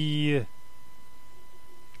see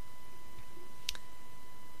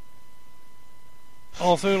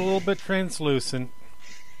also a little bit translucent,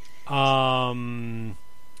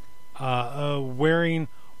 wearing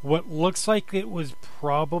what looks like it was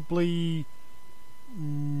probably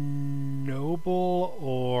noble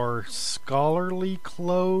or scholarly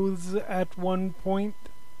clothes at one point.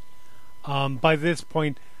 By this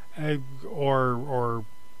point, or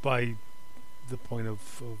by the point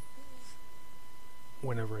of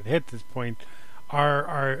whenever it hit this point,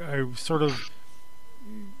 are sort of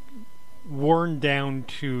worn down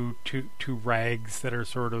to rags that are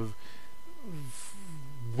sort of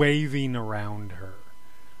waving around her.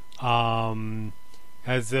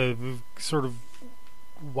 Has a sort of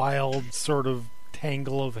wild sort of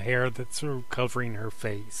tangle of hair that's sort of covering her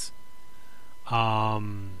face.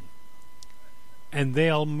 And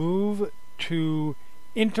they'll move to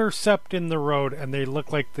intercept in the road, and they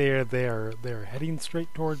look like they're heading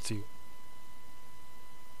straight towards you,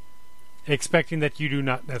 expecting that you do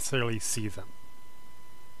not necessarily see them.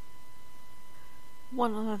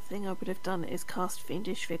 One other thing I would have done is cast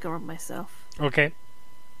Fiendish Figure on myself. Okay.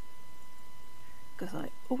 Because I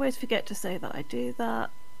always forget to say that I do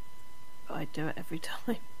that, but I do it every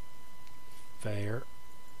time. Fair.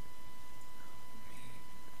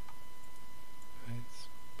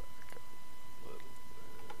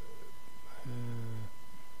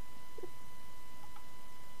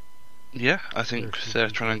 Yeah, I think they're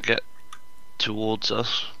trying to get towards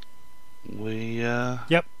us. we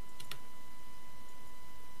Yep.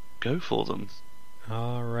 go for them.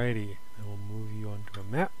 Alrighty. I will move you onto a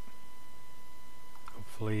map.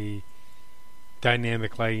 Hopefully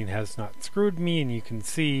dynamic lighting has not screwed me and you can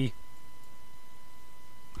see.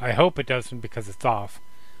 I hope it doesn't because it's off.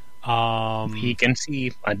 He can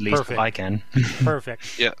see, at least Perfect. I can.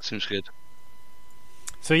 Perfect. Yeah, seems good.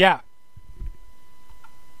 So yeah,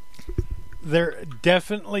 there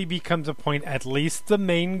definitely becomes a point, at least the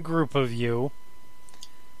main group of you.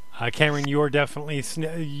 Cameron, you're definitely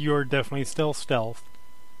still stealth.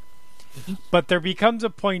 But there becomes a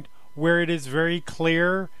point where it is very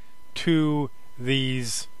clear to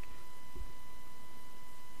these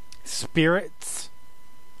spirits,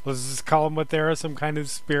 let's just call them what they are, some kind of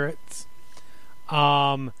spirits,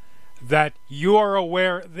 that you are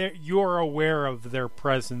aware of their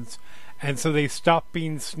presence, and so they stop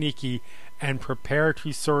being sneaky and prepare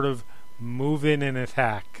to sort of move in and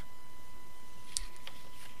attack.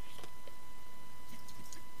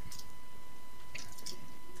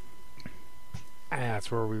 And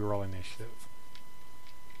that's where we roll initiative.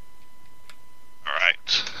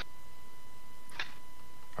 Alright.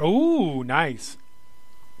 Oh, nice.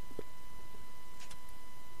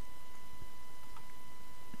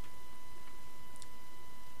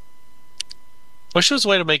 Wish there was a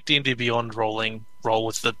way to make D&D Beyond roll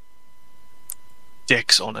with the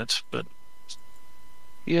dex on it, but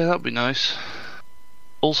Yeah, that'd be nice.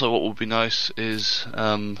 Also, what would be nice is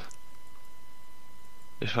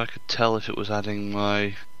if I could tell if it was adding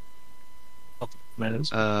my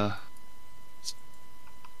matters.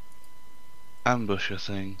 ambusher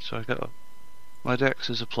thing. So I got my dex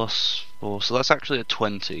is a +4, so that's actually a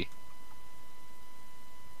 20.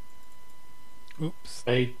 Oops.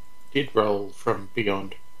 They did roll from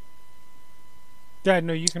Beyond. Yeah,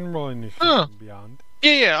 no, you can roll initiative Huh. from Beyond.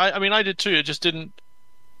 Yeah. I mean, I did too. It just didn't.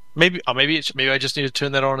 Maybe I just need to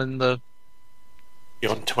turn that on in the.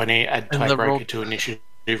 Beyond 20, add And the roll- tiebreaker to initiative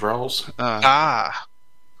rolls.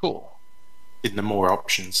 Cool. In the more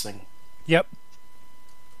options thing. Yep.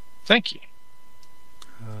 Thank you.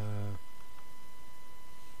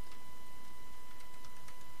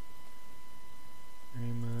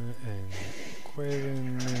 Rima and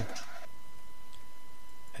Quaden.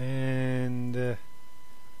 And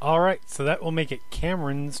alright, so that will make it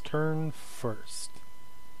Cameron's turn first.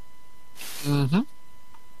 Mm-hmm.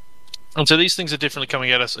 And so these things are definitely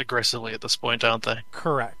coming at us aggressively at this point, aren't they?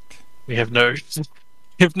 Correct. We have no,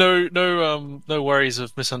 no worries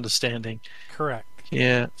of misunderstanding. Correct.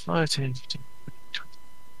 Yeah, 5, 10, 15, 20.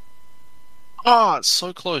 Ah, it's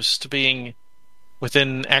so close to being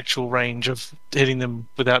within actual range of hitting them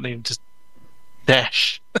without needing to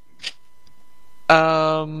dash.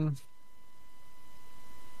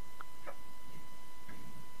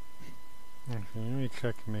 Okay, let me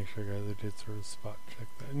check and make sure I did sort of spot check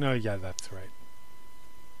that. No, yeah, that's right.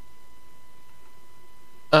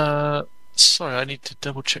 Sorry, I need to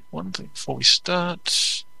double check one thing before we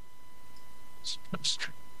start.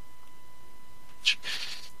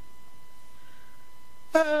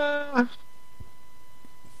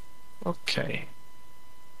 Okay.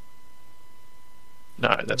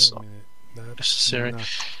 No, that's Wait a not minute. That's necessary.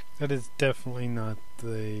 that is definitely not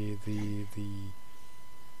the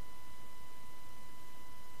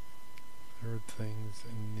third thing's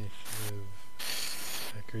initiative.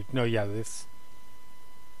 Accurate. No, yeah, this.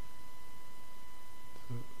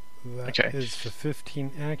 That Okay. is the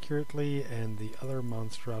 15 accurately, and the other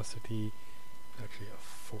monstrosity is actually a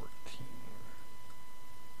 14.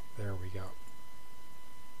 There we go.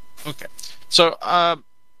 Okay. So,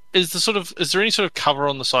 is there any sort of cover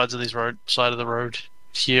on the side of the road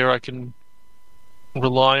here I can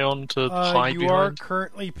rely on to hide you are behind?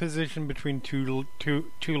 currently positioned between two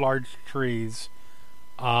large trees.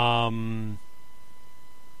 In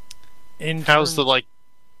How's the terms-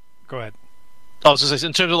 Go ahead. I was going to say,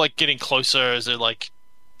 in terms of like getting closer, is there like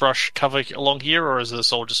brush cover along here, or is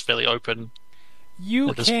this all just fairly open? You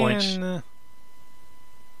At this can. point.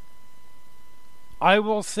 I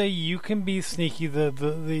will say you can be sneaky.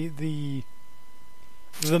 The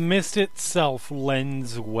mist itself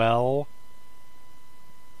lends well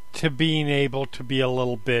to being able to be a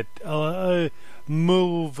little bit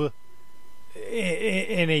move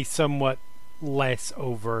in a somewhat less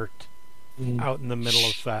overt out in the middle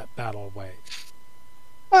of that battle way.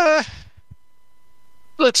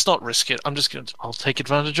 Let's not risk it. I'll take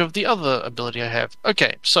advantage of the other ability I have.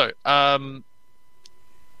 Okay, so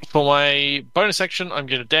for my bonus action, I'm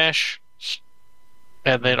going to dash,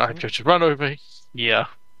 and then I'm going to run over here,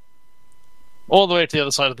 all the way to the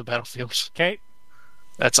other side of the battlefield. Okay.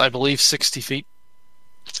 That's, I believe, 60 feet.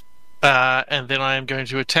 And then I am going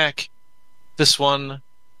to attack this one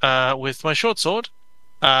with my short sword.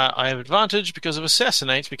 I have advantage because of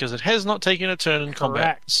assassinate because it has not taken a turn in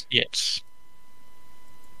combat Correct. yet.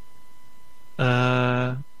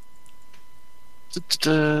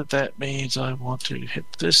 That means I want to hit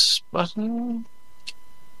this button.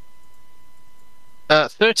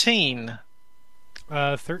 13.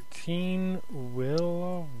 13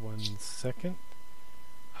 will... 1 second.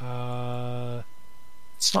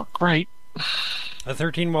 It's not great. A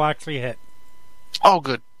 13 will actually hit. Oh,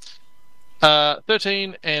 good.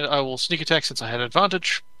 13, and I will sneak attack since I had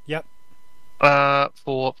advantage. Yep.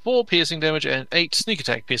 For 4 piercing damage and 8 sneak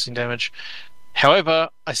attack piercing damage. However,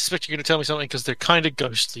 I suspect you're going to tell me something because they're kind of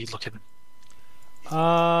ghostly looking.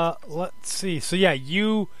 Let's see. So yeah,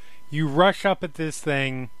 you rush up at this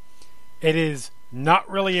thing. It is not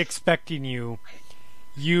really expecting you.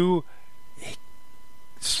 You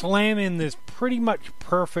slam in this pretty much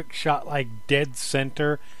perfect shot, like dead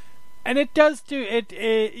center, and it does do it.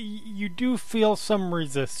 You do feel some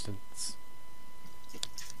resistance.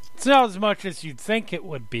 It's not as much as you'd think it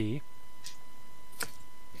would be.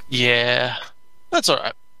 Yeah, that's all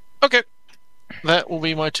right. Okay, that will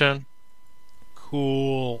be my turn.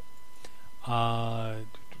 Cool. I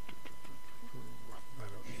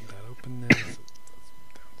don't need that open there. So that's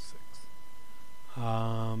down 6.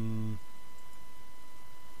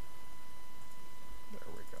 There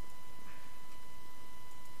we go.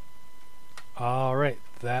 All right,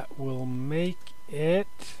 that will make it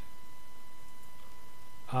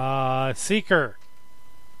Seeker.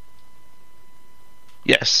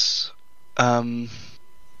 Yes. I'm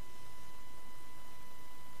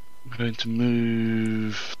going to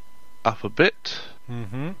move up a bit.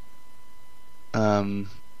 Mm-hmm.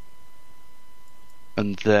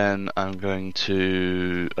 And then I'm going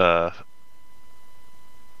to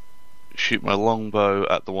shoot my longbow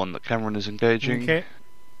at the one that Cameron is engaging. Okay.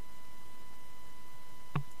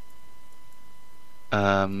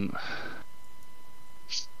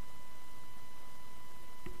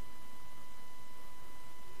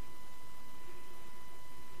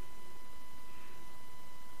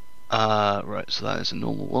 Right, so that is a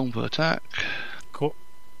normal longbow attack. Cool.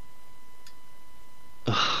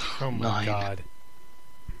 Ugh, Oh my 9. god.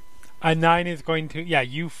 A 9 is going to... Yeah,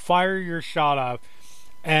 you fire your shot off,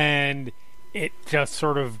 and it just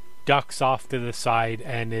sort of ducks off to the side,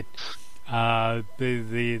 and it...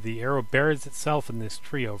 the arrow buries itself in this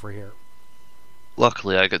tree over here.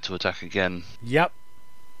 Luckily, I get to attack again. Yep.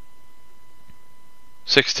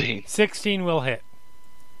 16. 16 will hit.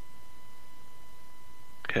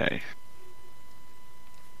 Okay.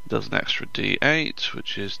 Does an extra d8,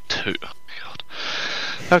 which is 2. Oh my god.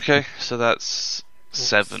 Okay, so that's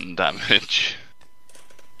 7 damage.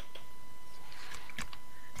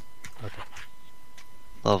 Okay.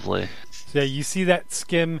 Lovely. So yeah, you see that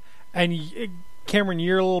skim, and Cameron,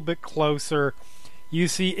 you're a little bit closer. You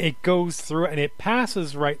see it goes through, and it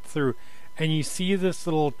passes right through, and you see this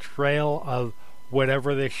little trail of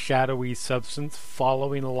whatever this shadowy substance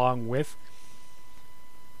following along with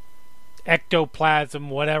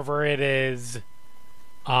ectoplasm, whatever it is.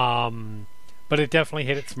 But it definitely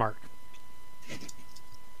hit its mark.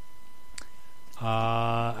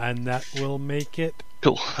 And that will make it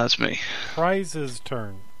Cool, that's me. Prize's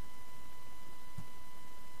turn.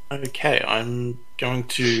 Okay, I'm going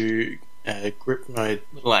to grip my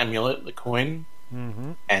little amulet, the coin,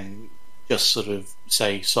 Mm-hmm. and just sort of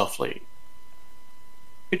say softly,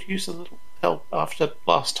 "Could use a little help after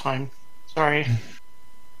last time. Sorry."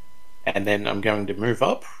 And then I'm going to move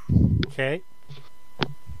up Okay.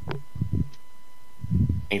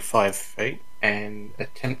 5 feet and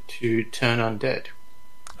attempt to turn undead.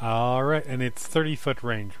 All right, and it's 30-foot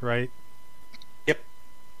range, right? Yep.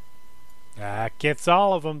 That gets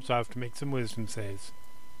all of them, so I have to make some wisdom saves.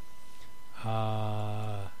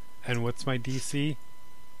 And what's my DC?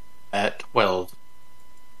 At 12.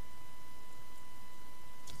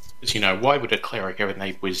 Because, why would a cleric ever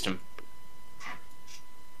need wisdom?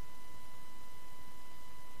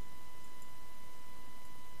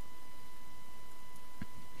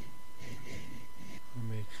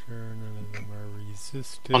 Make sure none of them are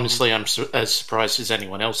resistant. Honestly, I'm as surprised as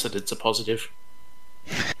anyone else that it's a positive.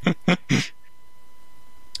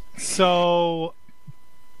 So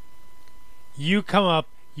you come up,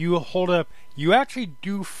 you hold up, you actually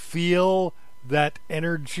do feel that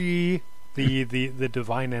energy, the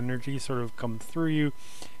divine energy sort of come through you.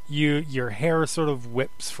 Your hair sort of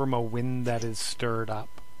whips from a wind that is stirred up.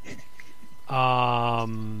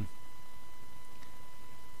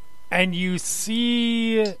 And you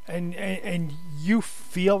see and you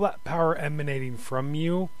feel that power emanating from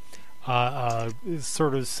you,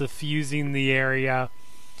 sort of suffusing the area.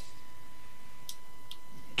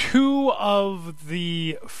 two of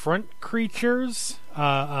the front creatures,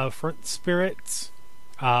 front spirits,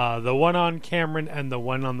 the one on Cameron and the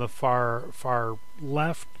one on the far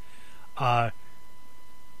left,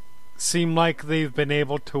 seem like they've been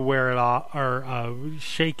able to wear it off or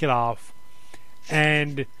shake it off,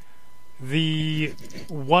 and the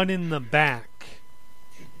one in the back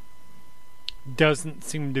doesn't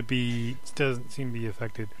seem to be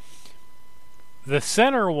affected. The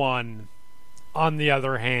center one, on the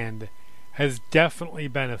other hand, has definitely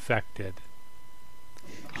been affected.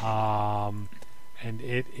 And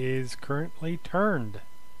it is currently turned.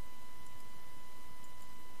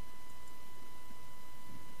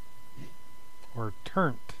 Or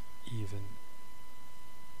turnt, even.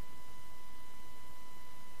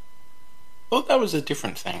 Thought that was a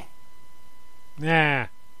different thing. Nah.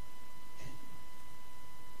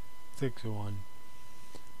 6-1.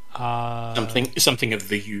 Something of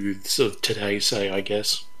the youths of today say, I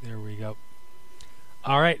guess. There we go.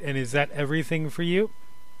 Alright, and is that everything for you?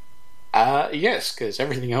 Yes, because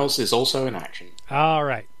everything else is also in action.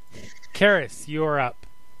 Alright. Karis, you're up.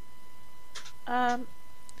 Um,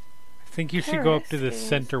 I think you should go up to the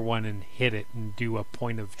center one and hit it and do a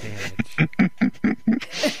point of damage.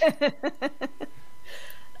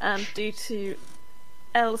 and due to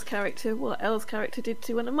Elle's character, what Elle's character did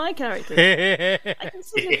to one of my characters. I can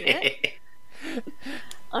still do it.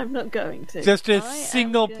 I'm not going to. Just a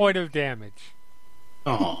single point of damage.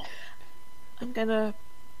 Oh. I'm gonna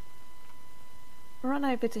run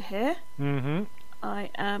over to here. Mm-hmm. I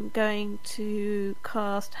am going to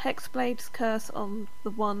cast Hexblade's Curse on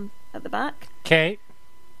the one at the back. Okay.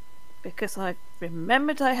 Because I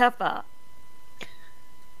remembered I have that.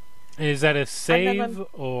 Is that a save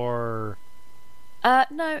or...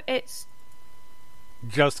 no, it's...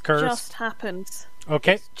 Just cursed? Just happens.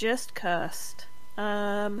 Okay. It's just cursed.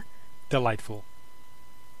 Delightful.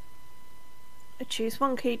 I choose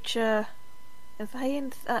one creature. Are they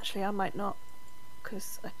in... Actually, I might not.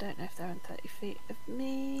 Because I don't know if they're in 30 feet of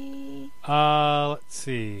me. Let's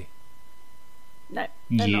see. No,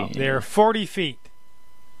 they're not. They're 40 feet.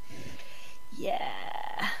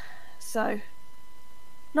 Yeah. So,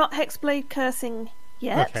 not Hexblade cursing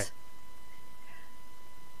yet. Okay.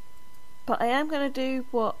 But I am going to do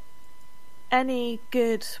what any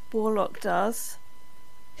good warlock does.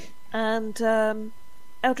 And,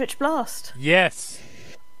 Eldritch Blast. Yes.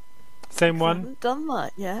 Same one? I haven't done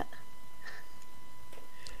that yet.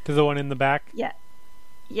 To the one in the back? Yeah.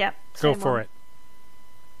 Yep. Go for it.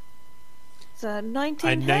 So 19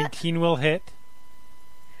 A hit. 19 will hit.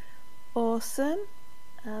 Awesome.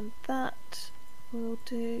 And that will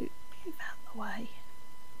do... Move out the way.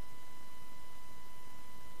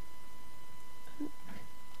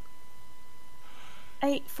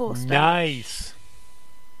 Eight force damage. Nice.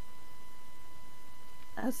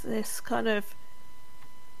 As this kind of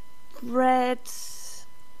red,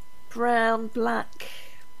 brown, black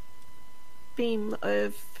beam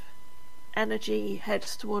of energy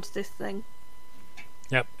heads towards this thing.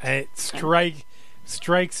 Yep, it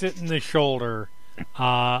strikes it in the shoulder.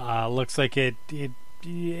 Looks like it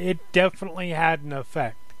definitely had an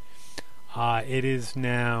effect. It is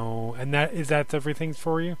now, and that's everything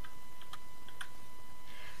for you?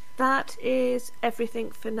 That is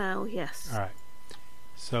everything for now, yes. All right.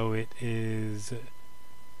 So it is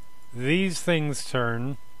these things'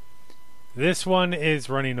 turn. This one is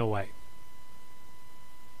running away.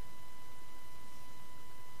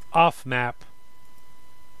 Off map.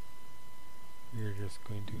 We're just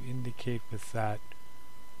going to indicate with that.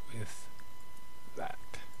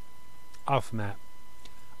 Off map.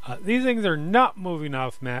 These things are not moving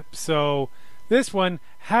off map, so this one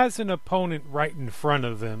has an opponent right in front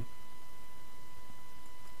of him.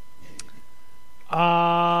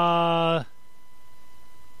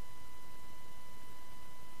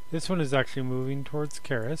 This one is actually moving towards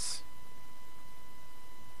Karis.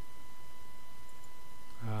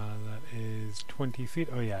 That is 20 feet.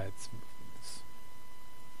 Oh yeah, it's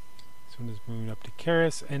this one is moving up to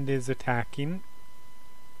Karis and is attacking.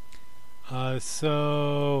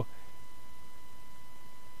 So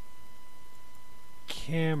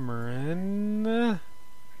Cameron.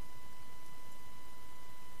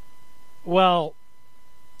 Well,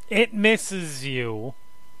 it misses you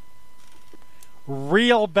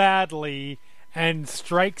real badly and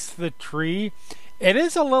strikes the tree. It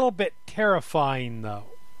is a little bit terrifying, though.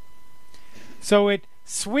 So it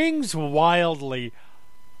swings wildly.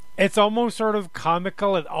 It's almost sort of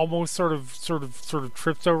comical. It almost sort of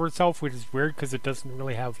trips over itself, which is weird because it doesn't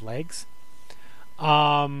really have legs.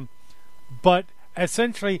 But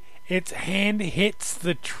essentially, its hand hits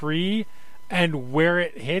the tree, and where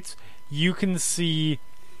it hits, you can see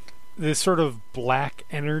this sort of black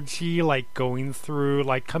energy, like going through,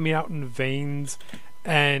 like coming out in veins,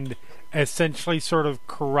 and essentially sort of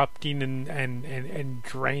corrupting and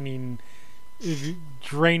draining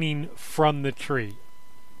from the tree.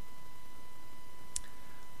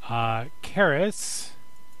 Karis.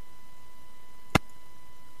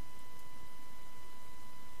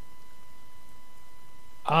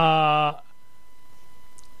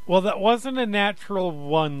 Well, that wasn't a natural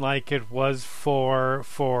one like it was for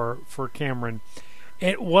Cameron.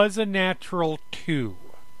 It was a natural 2.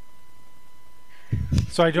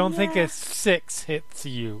 So I don't think a 6 hits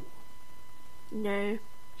you. No.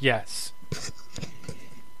 Yes.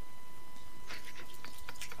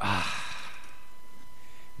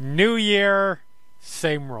 New year,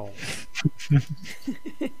 same roll.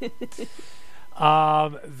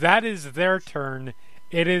 That is their turn.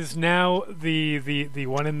 It is now the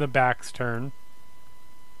one in the back's turn.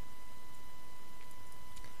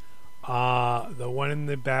 The one in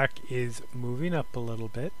the back is moving up a little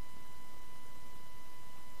bit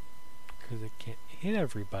because it can't hit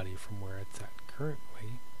everybody from where it's at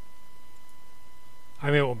currently. I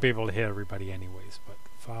mean, it won't be able to hit everybody anyways, but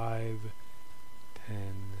 5,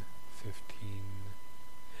 10, 15.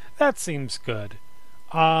 That seems good.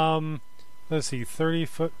 Let's see,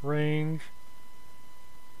 30-foot range.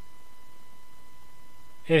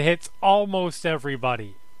 It hits almost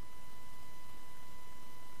everybody.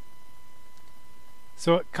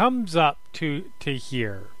 So it comes up to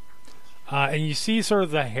here. And you see sort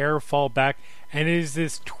of the hair fall back, and it is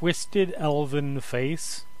this twisted elven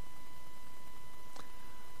face.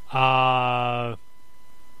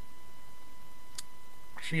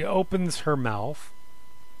 She opens her mouth.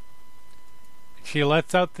 She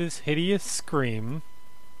lets out this hideous scream.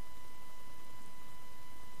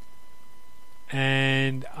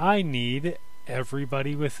 And I need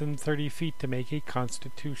everybody within 30 feet to make a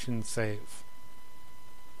Constitution save.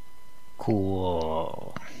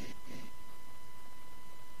 Cool.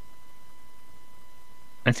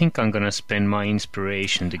 I think I'm gonna spend my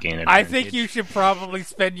inspiration to gain advantage. I think you should probably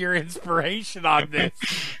spend your inspiration on this.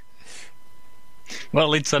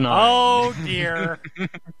 Well, it's a 9. Oh dear.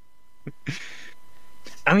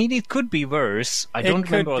 I mean, it could be worse. I don't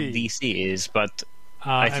remember what DC is, but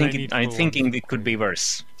I'm thinking it could be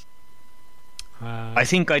worse. I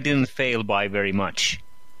think I didn't fail by very much.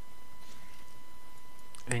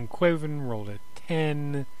 And Quaven rolled a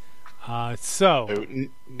 10. So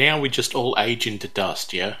now we just all age into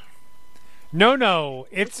dust, yeah? No,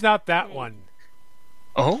 it's not that one.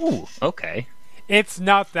 Oh, okay. It's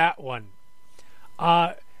not that one.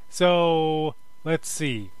 So let's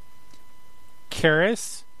see.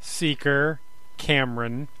 Karis, Seeker,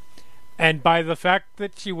 Cameron, and by the fact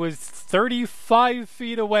that she was 35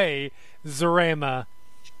 feet away, Zarema,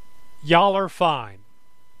 y'all are fine.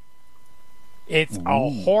 It's a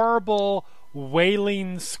horrible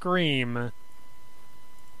wailing scream,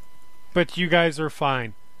 but you guys are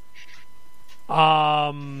fine.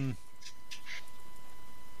 Huh.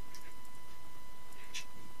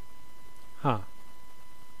 Oh,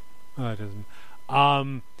 that doesn't.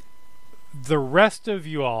 The rest of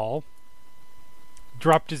you all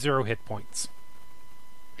drop to 0 hit points.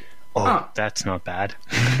 Oh, that's not bad.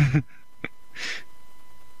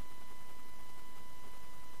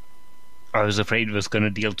 I was afraid it was going to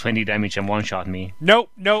deal 20 damage and one-shot me.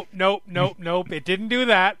 Nope. It didn't do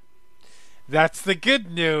that. That's the good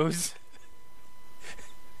news.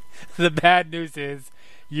 The bad news is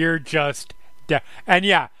you're just dead. And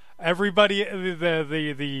yeah, everybody,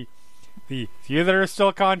 the few that are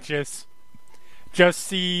still conscious, just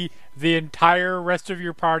see the entire rest of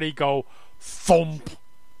your party go thump.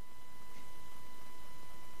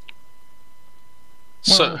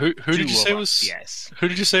 So who did you say was? Yes. Who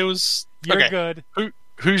did you say was? You're okay. good.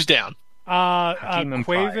 Who's down? Quaven,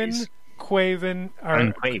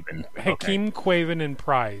 Hakeem, Quaven, and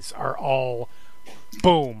Prize are all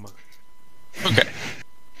boom. Okay.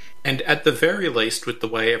 And at the very least, with the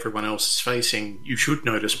way everyone else is facing, you should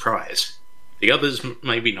notice Prize. The others,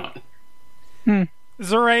 maybe not.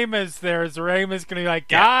 Zarema's there. Zarema's going to be like,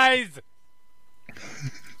 guys!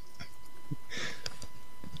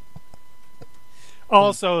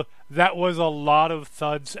 Also, that was a lot of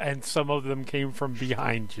thuds, and some of them came from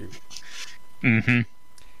behind you. Mm-hmm.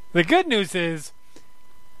 The good news is,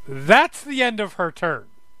 that's the end of her turn.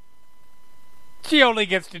 She only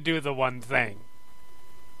gets to do the one thing.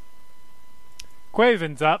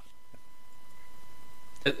 Quaven's up.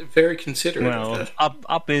 Very considerate of her.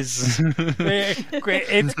 Up is...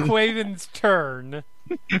 It's Quaven's turn.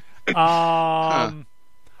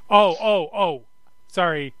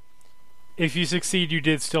 Sorry. If you succeed, you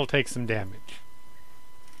did still take some damage.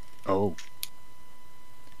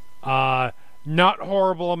 Oh. Not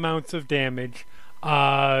horrible amounts of damage.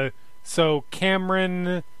 So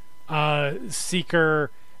Cameron,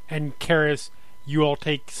 Seeker, and Karis, you all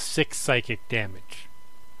take 6 psychic damage.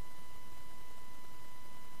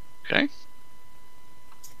 Okay.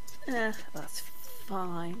 That's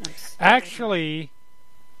fine. I'm still Actually,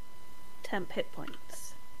 temp hit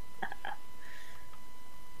points.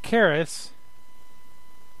 Karis,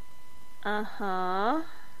 Uh-huh.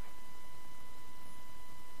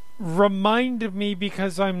 remind me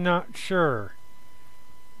because I'm not sure.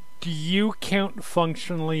 Do you count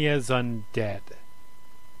functionally as undead?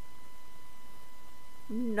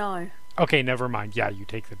 No. Okay, never mind. Yeah, you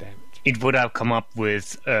take the damage. It would have come up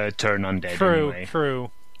with turn undead True, anyway.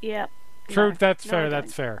 true. Yep. True, No. that's No, fair, I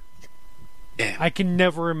that's don't. fair. Yeah. I can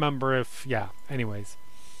never remember if... Yeah, anyways.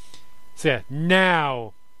 So yeah,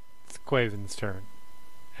 now it's Quaven's turn.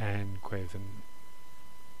 And Quaven...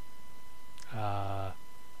 fuck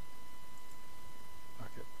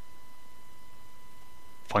it.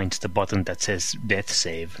 Finds the button that says death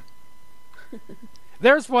save.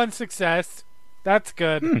 There's one success. That's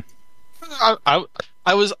good. I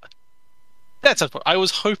was. That's a, I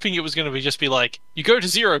was hoping it was going to just be like you go to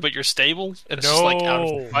 0, but you're stable, and it's just like out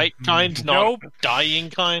No. of fight kind, not Nope.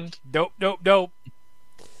 dying kind. Nope.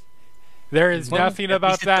 There is Well, nothing at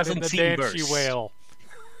about least it that in doesn't the seem Banshee worse. Whale.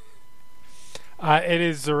 It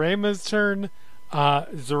is Zarema's turn.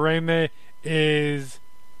 Zarema is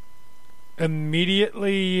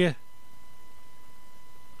immediately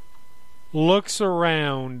looks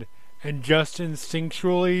around and just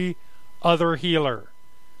instinctually other healer.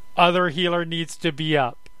 Other healer needs to be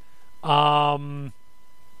up. Yeah,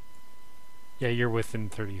 you're within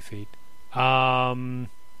 30 feet.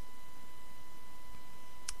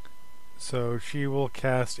 So she will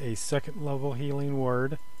cast a 2nd level healing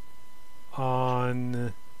word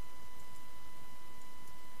on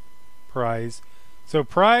Prize. So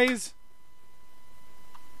Prize,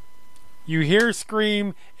 you hear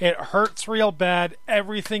scream, it hurts real bad,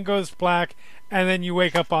 everything goes black, and then you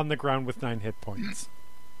wake up on the ground with 9 hit points.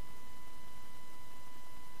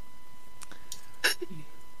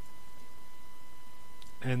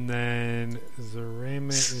 And then Zarema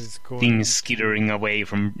is going Things skittering away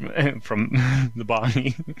from the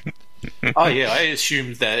body. Oh yeah, I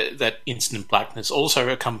assumed that instant blackness also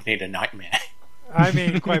accompanied a nightmare. I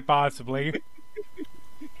mean, quite possibly.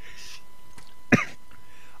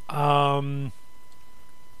 That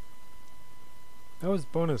was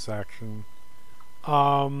bonus action.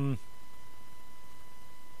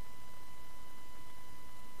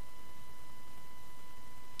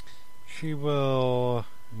 She will.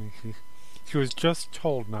 She was just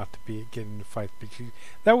told not to get into fights, but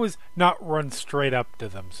that was not run straight up to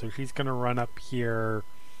them. So she's going to run up here,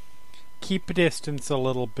 keep a distance a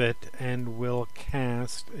little bit, and will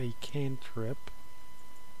cast a cantrip.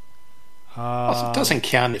 Also, it doesn't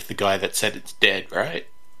count if the guy that said it's dead, right?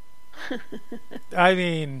 I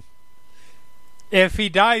mean, if he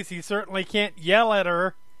dies, he certainly can't yell at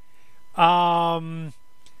her.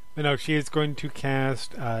 But no, she is going to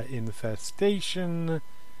cast Infestation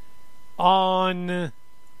on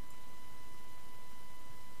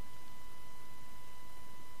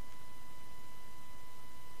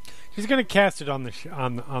she's going to cast it on the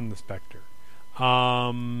on the Spectre.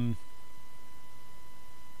 So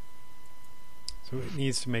it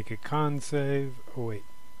needs to make a con save. Oh wait,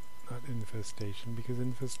 not Infestation, because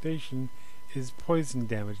Infestation is poison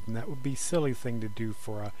damage, and that would be a silly thing to do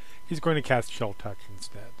for a... He's going to cast Chill Touch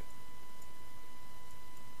instead.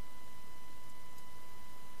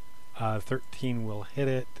 13 will hit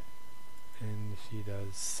it, and she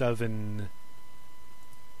does 7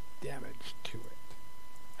 damage to it.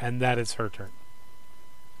 And that is her turn.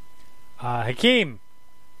 Hakeem!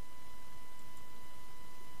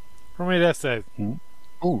 How many death save?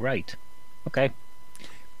 Oh, right. Okay.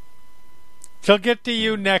 She'll get to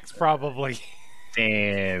you next, probably.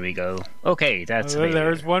 There we go. Okay, that's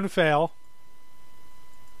There's one fail.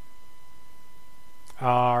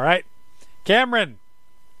 Alright. Cameron!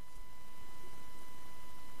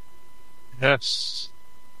 Yes.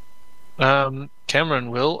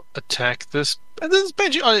 Cameron will attack this. And this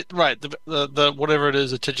Banshee. Oh, right. The whatever it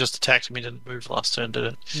is, it just attacked me. Didn't move last turn, did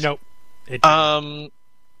it? Nope. It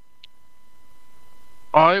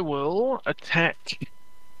I will attack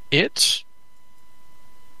it.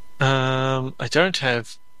 I don't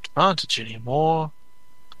have advantage anymore.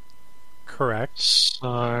 correct.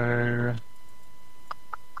 So.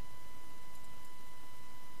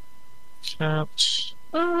 Chat.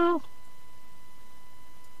 Oh.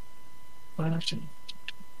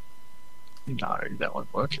 No, that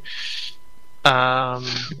won't work.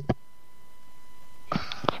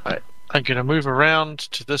 Right. I'm going to move around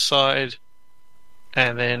to this side,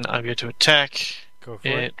 and then I'm going to attack Go for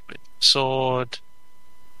it with sword.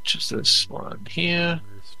 Just this one here.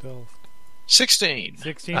 Stealth. 16.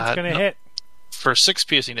 16's going to hit. For 6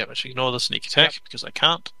 piercing damage. Ignore the sneak attack because I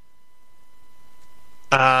can't.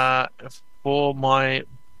 For my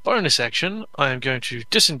bonus action, I am going to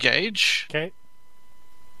disengage. Okay.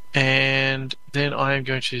 And then I am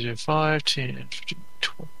going to do 5, 10, 15,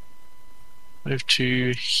 20. Move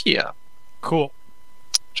to here. Cool.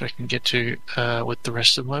 Which I can get to with the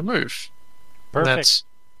rest of my move. Perfect. And that's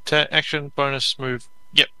action, bonus, move.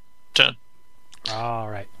 Yep. Turn. All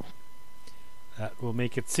right. That will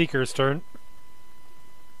make it Seeker's turn.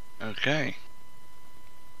 Okay.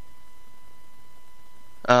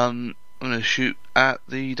 I'm going to shoot at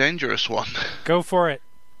the dangerous one. Go for it.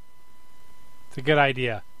 It's a good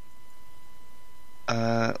idea.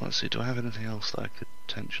 Let's see, do I have anything else that I could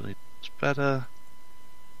potentially do better?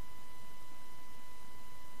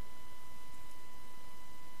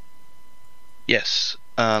 Yes.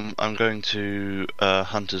 I'm going to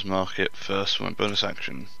Hunter's Market first for my bonus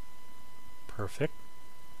action. Perfect.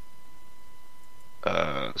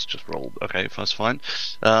 Let's just roll. Okay, that's fine.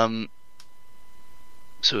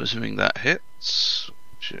 So assuming that hits,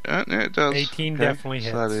 yeah, it does. 18 okay, definitely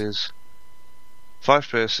hits. So that is 5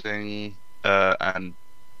 piercing and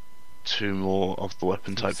 2 more of the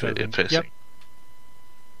weapon type piercing. Yep.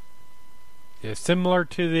 Yeah, similar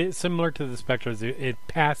to the specters, it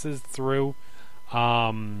passes through.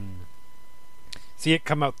 See it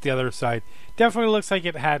come out the other side. Definitely looks like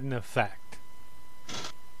it had an effect.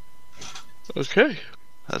 Okay,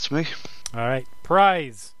 that's me. All right,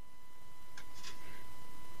 prize.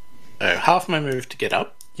 Half my move to get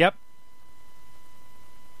up, Yep.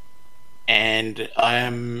 and I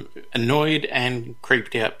am annoyed and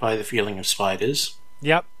creeped out by the feeling of spiders.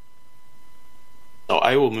 Yep. So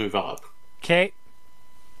I will move up. Okay.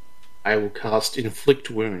 I will cast Inflict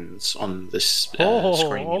Wounds on this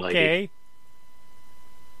screen lady. Okay.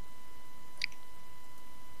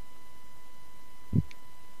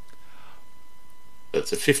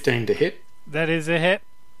 That's a 15 to hit. That is a hit.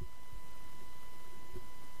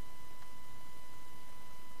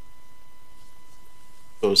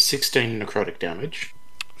 So 16 necrotic damage.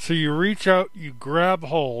 So you reach out, you grab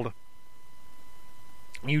hold,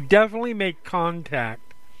 you definitely make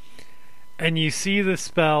contact, and you see the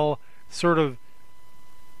spell sort of.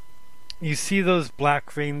 You see those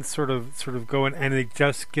black veins sort of going, and it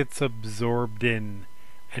just gets absorbed in,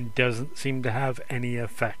 and doesn't seem to have any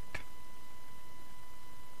effect.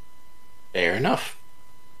 Fair enough.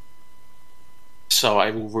 So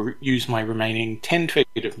I will use my remaining 10 feet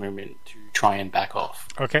of movement to try and back off.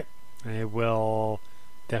 Okay, I will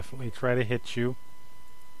definitely try to hit you.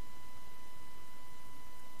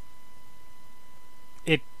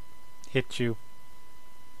 It hit you.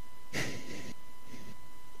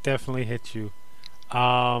 Definitely hit you.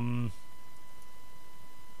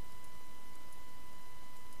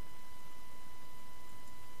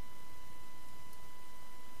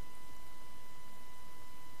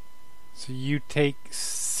 So you take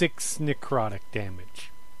 6 necrotic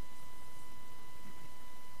damage.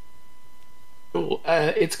 Cool.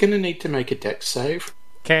 It's going to need to make a dex save.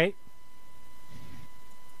 Okay.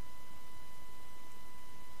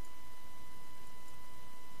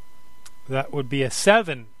 That would be a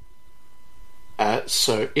 7.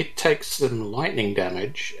 So it takes some lightning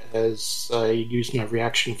damage as I use my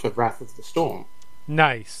reaction for Wrath of the Storm.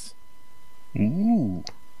 Nice. Ooh.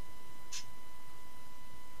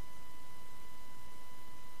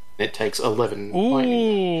 It takes 11 lightning damage.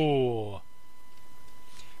 Ooh.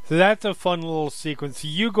 So that's a fun little sequence.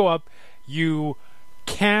 You go up, you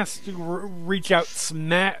cast, reach out,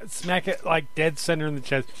 smack it like dead center in the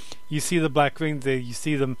chest. You see the black veins, you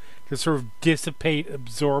see them just sort of dissipate,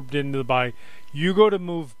 absorbed into the body. You go to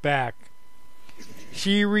move back.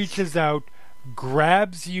 She reaches out,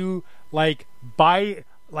 grabs you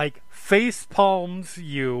face palms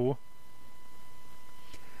you.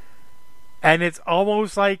 And it's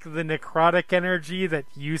almost like the necrotic energy that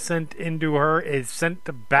you sent into her is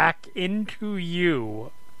sent back into you.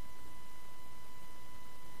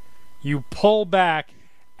 You pull back,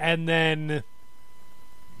 and then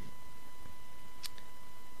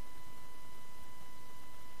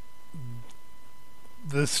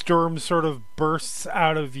the storm sort of bursts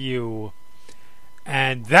out of you.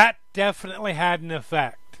 And that definitely had an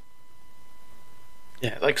effect.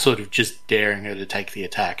 Yeah, like sort of just daring her to take the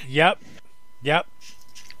attack. Yep.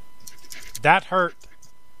 That hurt.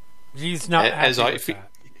 She's not as happy I with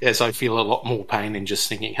that. as I feel a lot more pain in just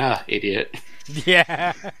thinking, "Ha, idiot."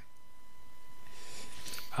 Yeah.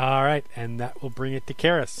 All right, and that will bring it to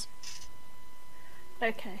Karis.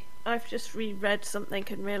 Okay, I've just reread something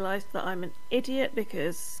and realised that I'm an idiot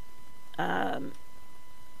because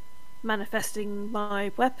manifesting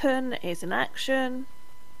my weapon is an action.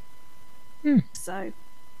 So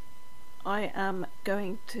I am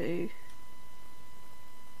going to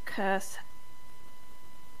curse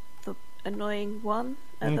the annoying one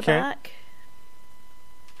at the back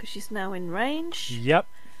because she's now in range. Yep.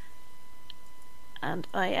 And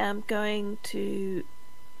I am going to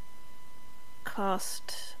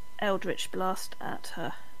cast Eldritch Blast at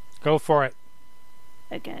her. Go for it.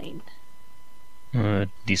 Again.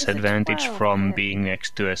 Disadvantage 12 from hit? being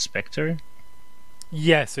next to a spectre.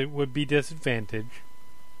 Yes, it would be disadvantage.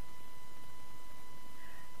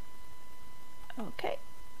 Okay.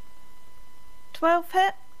 12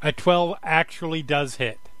 hit? A 12 actually does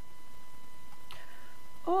hit.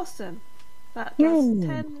 Awesome. That does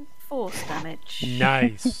 10 force damage.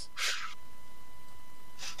 Nice.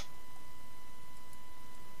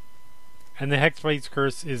 And the Hexblade's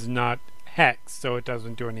Curse is not hex, so it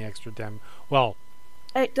doesn't do any extra damage. Well,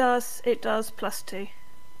 It does plus 2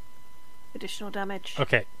 additional damage.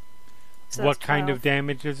 okay. So What that's kind 12. of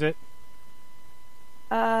damage is it?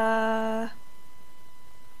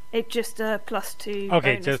 It just plus 2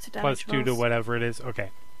 Okay, bonus just to plus damage 2 to rolls. whatever it is.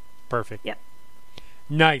 Okay. Perfect. Yep.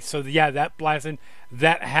 Nice. So, yeah, that blasting,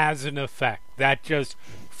 that has an effect. That just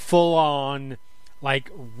full on,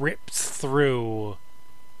 like, rips through.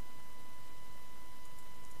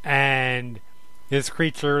 And this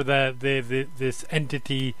creature, this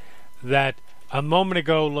entity that a moment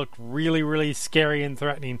ago looked really, really scary and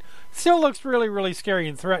threatening, still looks really, really scary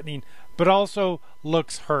and threatening, but also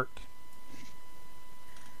looks hurt.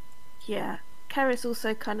 Yeah. Karis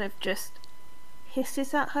also kind of just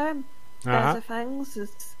hisses at her and bares her fangs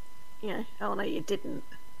as, oh no, you didn't.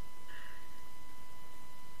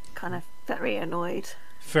 Kind of very annoyed.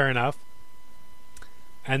 Fair enough.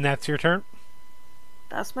 And that's your turn?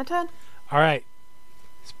 That's my turn. Alright.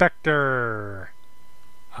 Spectre.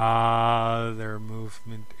 Their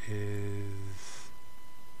movement is...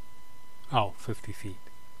 50 feet.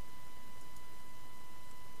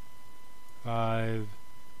 5,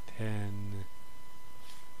 10...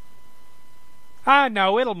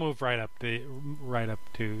 no, it'll move right up to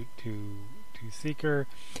Seeker.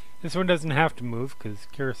 This one doesn't have to move because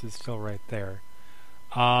Karis is still right there.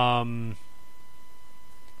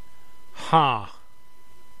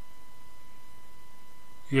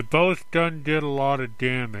 You both did a lot of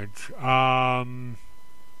damage.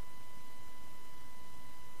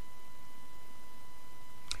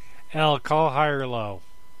 L, call high or low.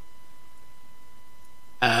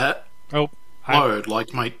 Low,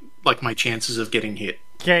 like my chances of getting hit.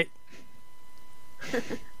 Okay.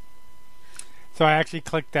 So I actually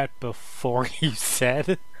clicked that before you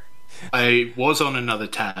said. I was on another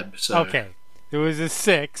tab, so... Okay. It was a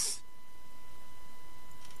 6.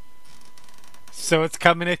 So it's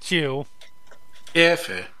coming at you. Yeah,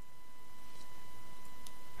 fair.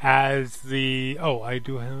 As the... Oh, I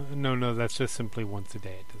do have... No, that's just simply once a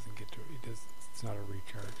day. It doesn't get to... It's not a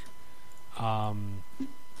recharge.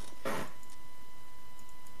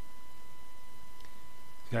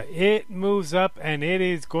 So it moves up and it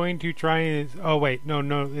is going to try and... Oh, wait. No,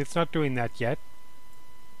 it's not doing that yet.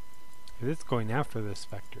 It's going after the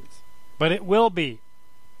specters. But it will be.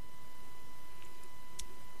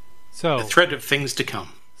 So... The threat of things to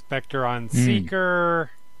come. Spectre on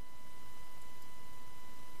Seeker.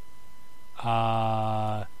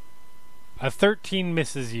 A 13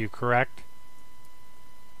 misses you, correct?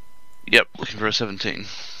 Yep, looking for a 17.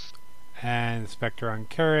 And Spectre on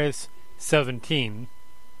Karis, 17.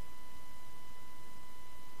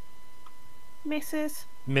 Misses.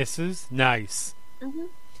 Nice. Mm-hmm.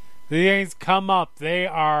 The things come up. They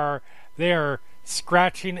are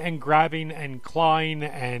scratching and grabbing and clawing,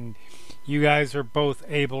 and you guys are both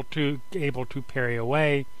able to parry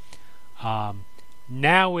away.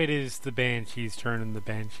 Now it is the Banshee's turn, and the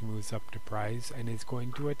Banshee moves up to Prize and is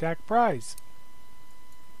going to attack Prize.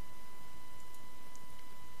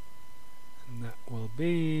 And that will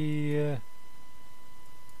be...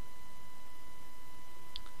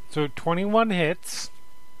 So 21 hits.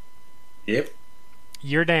 Yep.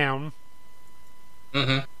 You're down.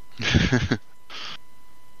 Mm-hmm.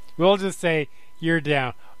 We'll just say you're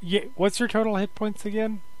down. What's your total hit points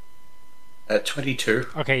again? 22.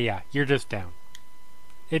 Okay, yeah, you're just down.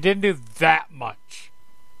 It didn't do that much.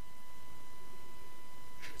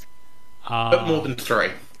 But more than 3.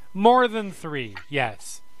 More than 3,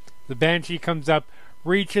 yes. The Banshee comes up,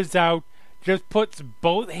 reaches out, just puts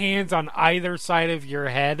both hands on either side of your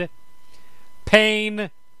head. Pain,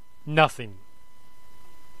 nothing.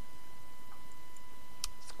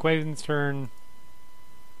 Quaven's turn.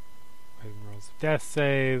 Quaven rolls a death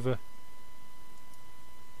save.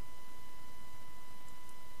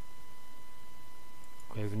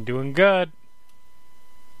 Quaven doing good.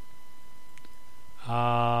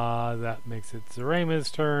 That makes it Zarema's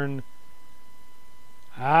turn.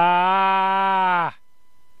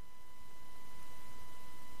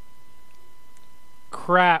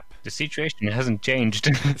 Crap. The situation hasn't changed.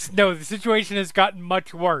 No, the situation has gotten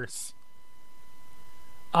much worse.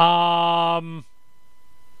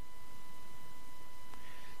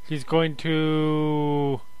 She's going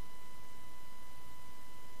to...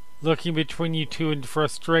 Looking between you two in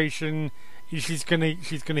frustration, she's gonna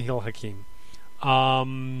heal Hakim.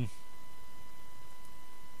 Where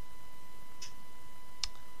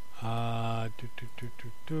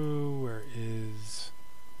is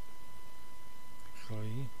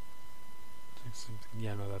Chloe?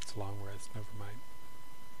 Yeah, no, that's a long rest. Never mind.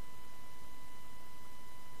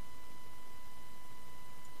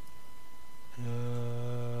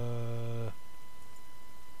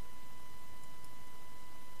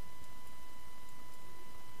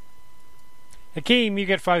 Hakeem, you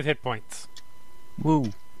get 5 hit points.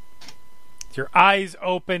 Woo. Your eyes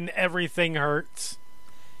open, everything hurts.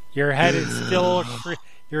 Your head is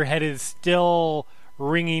still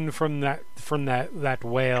ringing from that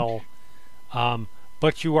wail,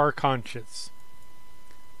 but you are conscious.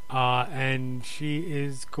 And she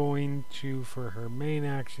is going to, for her main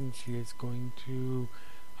action, she is going to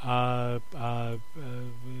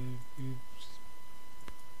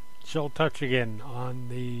she'll touch again on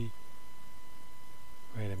the.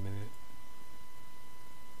 Wait a minute.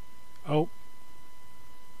 Oh.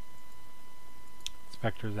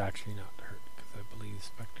 Spectre's actually not hurt, because I believe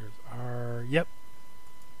specters are... Yep.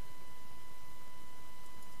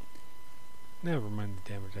 Never mind the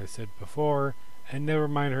damage I said before, and never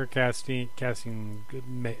mind her casting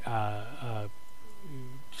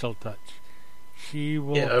Chill Touch. She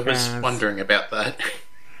will I was wondering about that.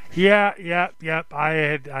 Yep. I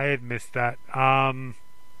had missed that.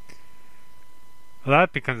 Well,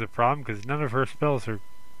 that becomes a problem, because none of her spells are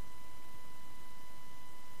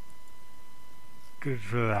good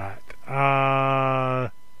for that.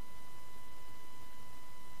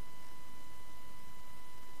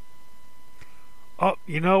 Oh,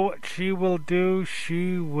 you know what she will do?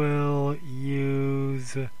 She will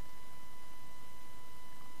use...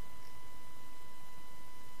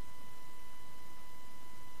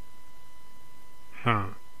 Huh.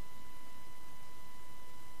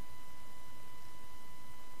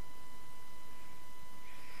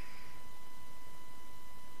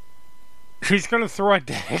 She's gonna throw a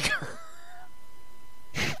dagger.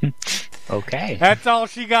 Okay. That's all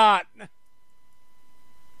she got.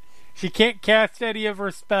 She can't cast any of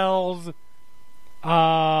her spells.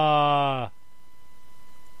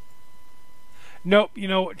 Nope, you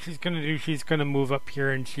know what she's gonna do? She's gonna move up here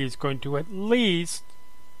and she's going to at least,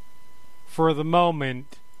 for the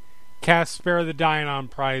moment, cast Spare the Dying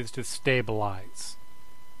Prize to stabilize.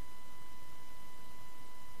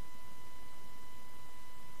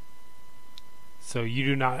 So you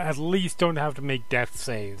do not, at least don't have to make death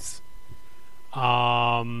saves.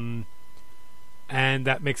 And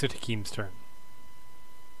that makes it Hakim's turn.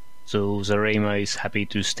 So Zarema is happy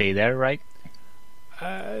to stay there, right?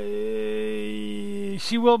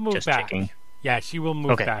 She will move Just back. checking. Yeah, she will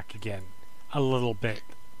move Okay. back again. A little bit.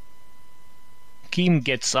 Hakim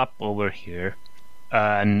gets up over here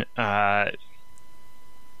and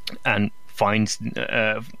finds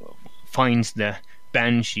the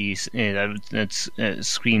banshees that's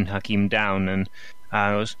screamed Hakim down, and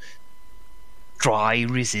goes, try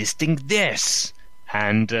resisting this,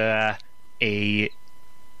 and a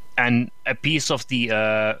piece of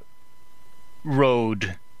the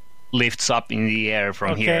road lifts up in the air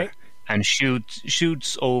from here and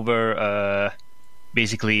shoots over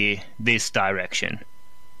basically this direction.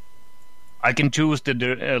 I can choose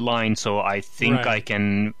the line, so I think Right. I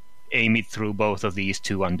can aim it through both of these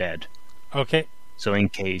two undead. Okay. So in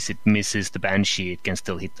case it misses the Banshee, it can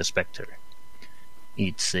still hit the Spectre.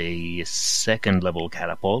 It's a 2nd level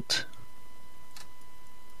catapult.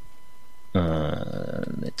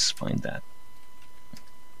 Let's find that.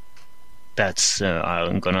 That's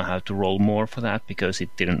I'm gonna have to roll more for that because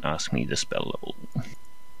it didn't ask me the spell level.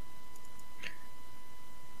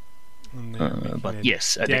 And then making But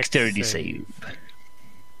yes, a dex dexterity save.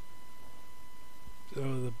 So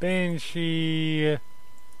the Banshee...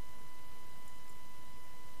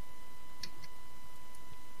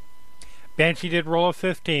 Banshee did roll a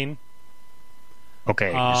 15.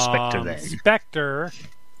 Okay, the Spectre then. Spectre...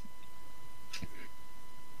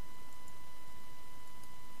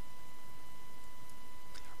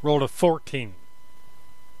 Rolled a 14.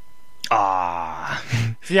 Ah,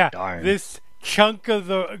 So yeah, darn. this chunk of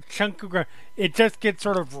ground, it just gets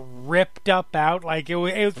sort of ripped up out. Like it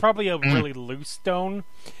was probably a really loose stone.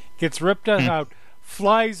 Gets ripped up out,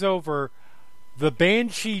 flies over. The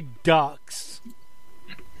Banshee ducks.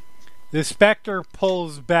 The Spectre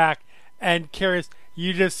pulls back, and Karis,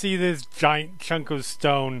 you just see this giant chunk of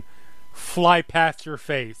stone fly past your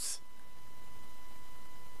face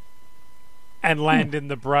and land in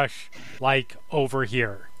the brush, like over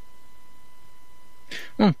here.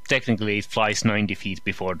 Well, technically, it flies 90 feet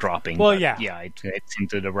before dropping. Well, but yeah. Yeah, it's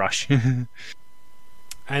into the rush.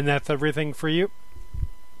 And that's everything for you?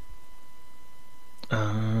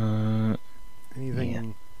 Anything? Yeah.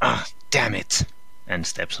 Ah, damn it! And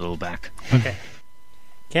steps a little back. Okay.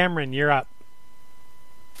 Cameron, you're up.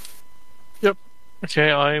 Yep.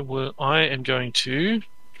 Okay, I am going to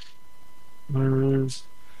move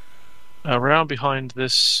around behind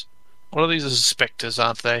this. What are these? Are spectres,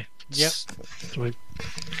 aren't they? Yep. We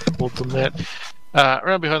called them that.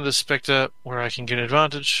 Around behind the spectre, where I can get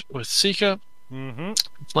advantage with Seeker,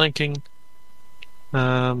 flanking.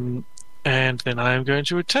 And then I am going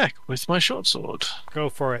to attack with my short sword. Go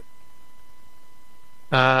for it.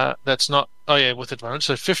 That's not. Oh yeah, with advantage.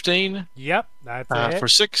 So 15. Yep, that's it. For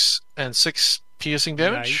 6 and 6 piercing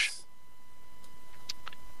damage.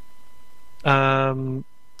 Nice.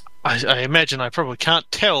 I imagine I probably can't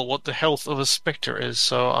tell what the health of a spectre is,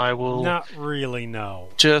 so I will Not really, no.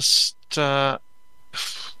 just. Yeah,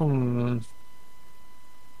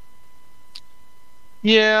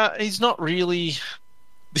 he's not really.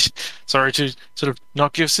 Sorry to sort of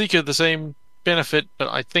not give Seeker the same benefit, but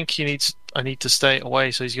I think I need to stay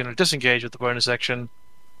away, so he's going to disengage with the bonus action.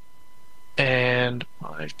 And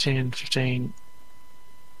 5, 10, 15,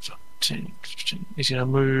 10, 15. He's going to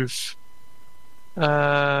move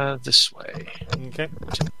this way. Okay.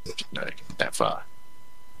 No, that far.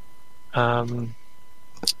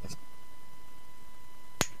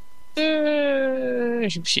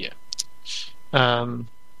 Here.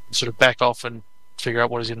 Sort of back off and figure out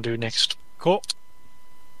what he's going to do next. Cool.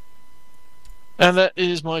 And that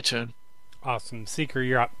is my turn. Awesome. Seeker,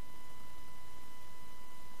 you're up.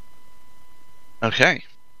 Okay.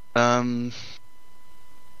 I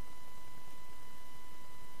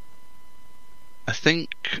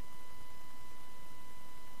think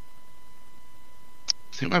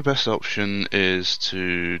my best option is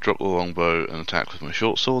to drop the longbow and attack with my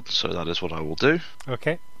short sword, so that is what I will do.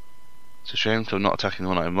 Okay. It's a shame because I'm not attacking the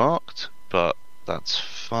one I marked, but that's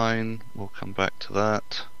fine. We'll come back to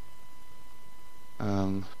that.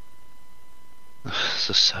 It's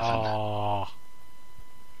a 7. Aww.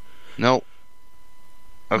 Nope.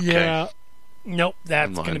 Okay. Yeah. Nope, that's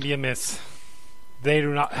Never going to mind. be a miss. They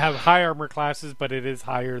do not have high armor classes, but it is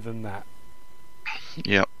higher than that.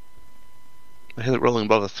 Yep. I hear that rolling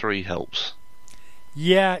above a 3 helps.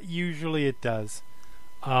 Yeah, usually it does.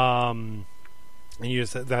 And you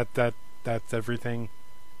just that's everything.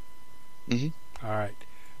 Mm-hmm. All right.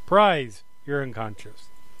 Prize, you're unconscious.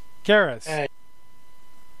 Karis.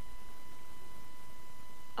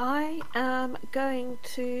 I am going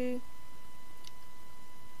to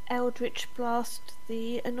Eldritch Blast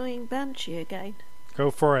the annoying Banshee again.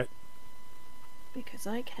 Go for it. Because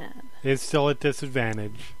I can. It's still at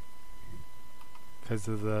disadvantage because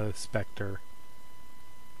of the specter.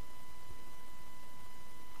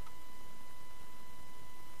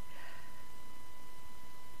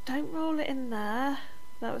 Don't roll it in there.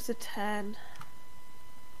 That was a 10.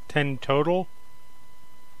 10 total?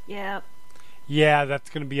 Yeah. Yeah, that's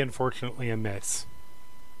going to be unfortunately a miss.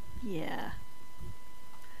 Yeah.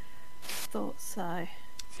 Thought so.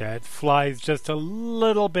 Yeah, it flies just a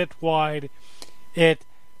little bit wide. It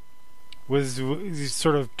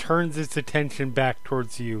sort of turns its attention back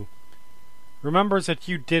towards you. Remembers that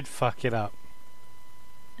you did fuck it up.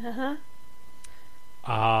 Uh-huh.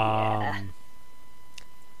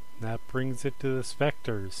 That brings it to the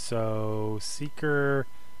specters. So, Seeker,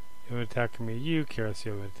 you have an attack coming at you. Karis,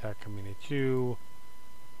 you have an attack coming at you.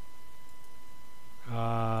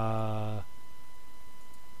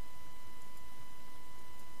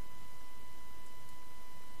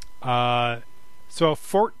 So a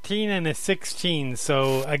 14 and a 16.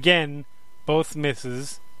 So, again, both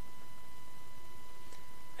misses.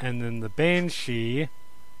 And then the Banshee.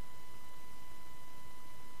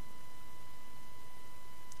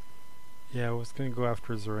 Yeah, I was gonna go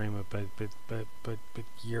after Zarema, but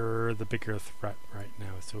you're the bigger threat right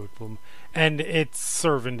now, so it will. And its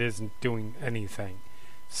servant isn't doing anything,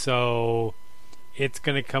 so it's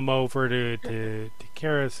gonna come over to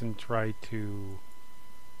Karis and try to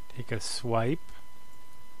take a swipe.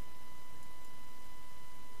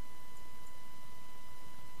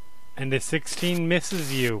 And a 16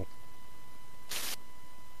 misses you.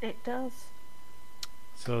 It does.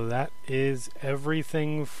 So that is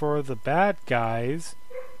everything for the bad guys.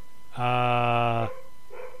 Roll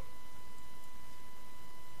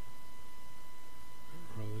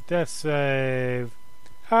the death save.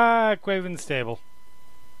 Quaven's stable.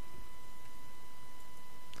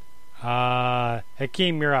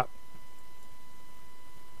 Hakeem, you're up.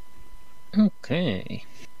 Okay.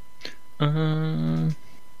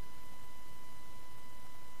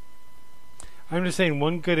 I'm just saying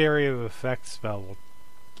one good area of effect spell will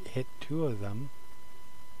hit 2 of them.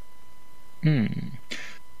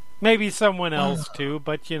 Maybe someone else too,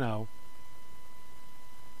 but you know.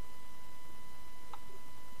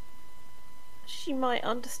 She might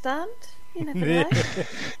understand. You never know.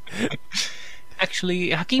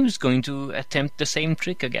 Actually, Hakim's going to attempt the same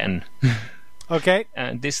trick again. Okay.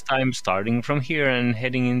 This time starting from here and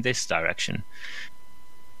heading in this direction.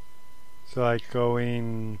 So like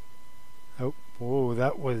going... Oh,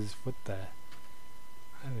 that was... What the...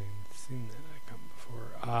 I haven't seen that come before.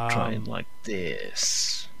 Try it like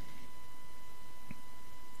this.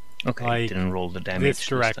 Okay, like didn't roll the damage this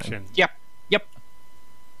direction. Yep.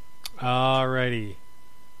 Alrighty.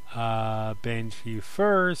 Banshee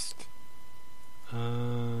first.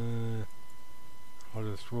 I'll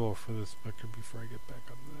just roll for the Spectre before I get back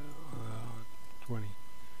on the 20.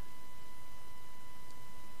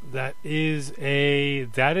 That is a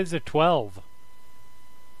 12.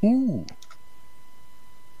 Ooh.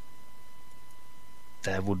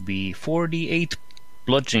 That would be 48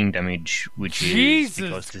 bludgeoning damage, which Jesus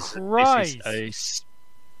is because Christ. This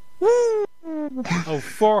is Oh,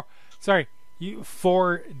 4. Sorry,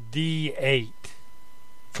 4d8.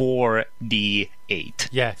 4d8.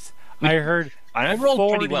 Yes, I heard. I rolled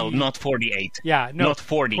 40. pretty well, not 48. Yeah, no, not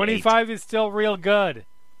 48. 25 is still real good.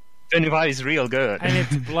 25 is real good. And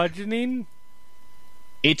it's bludgeoning?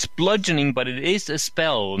 It's bludgeoning, but it is a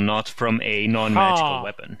spell, not from a non-magical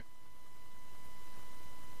weapon.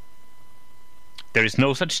 There is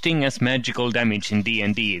no such thing as magical damage in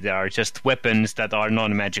D&D. There are just weapons that are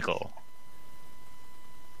non-magical.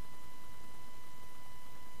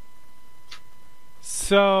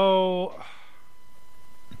 So...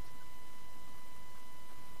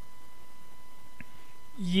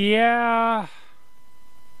 Yeah...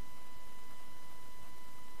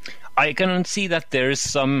 I can see that there's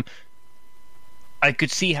some... I could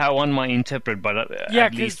see how one might interpret, but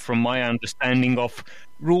at least from my understanding of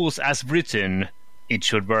rules as written, it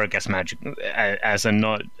should work as magic, as a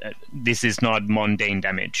not. This is not mundane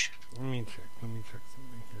damage. Let me check something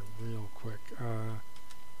here real quick.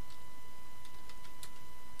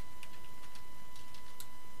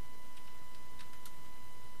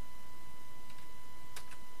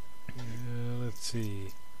 Let's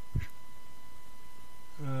see.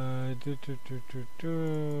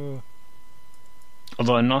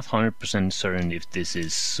 Although I'm not 100% certain if this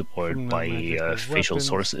is supported by official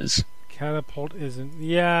sources. Catapult isn't.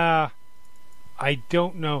 Yeah, I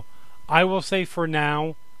don't know. I will say for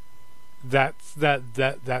now, that's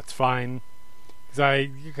fine,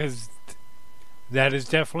 because that is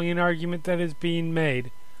definitely an argument that is being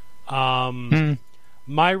made. My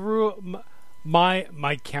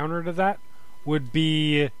counter to that would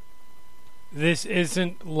be, this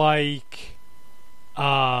isn't like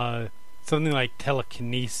something like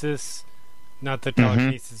telekinesis. Not that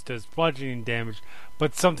telekinesis does bludgeoning damage,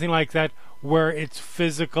 but something like that where it's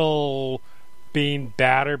physical being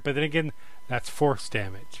battered. But then again, that's force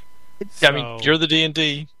damage. So, I mean, you're the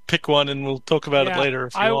D&D. Pick one, and we'll talk about it later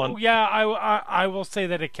if you want. Yeah, I will say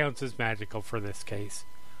that it counts as magical for this case.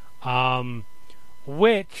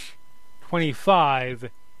 Which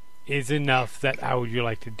 25 is enough that how would you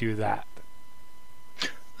like to do that?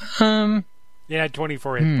 Yeah,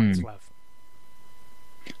 24 hit points left.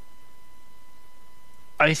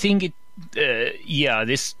 I think it.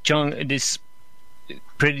 This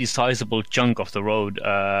pretty sizable chunk of the road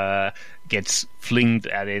gets flinged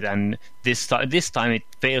at it, and this time it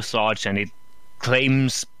fails large and it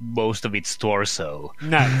claims most of its torso.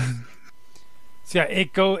 Nice. So yeah,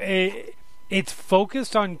 it's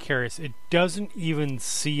focused on Karis. It doesn't even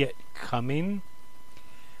see it coming,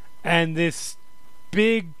 and this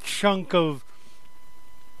big chunk of,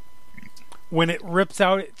 when it rips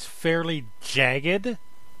out, it's fairly jagged.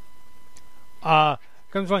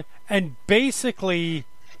 Comes on, and basically,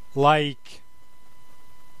 like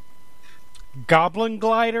goblin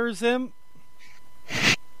gliders him.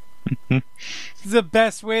 The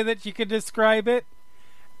best way that you could describe it,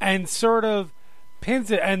 and sort of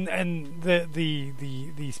pins it, and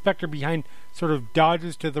the specter behind sort of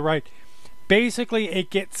dodges to the right. basically it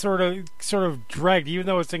gets sort of dragged, even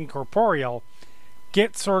though it's incorporeal.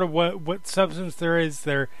 Gets sort of what substance there is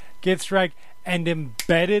there, gets dragged and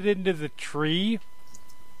embedded into the tree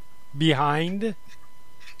behind,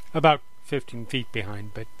 about 15 feet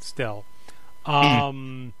behind, but still.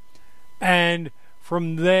 And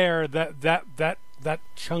from there, that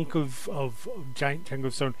chunk of giant chunk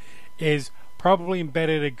of stone is probably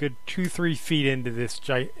embedded a good 2-3 feet into this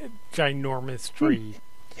ginormous tree,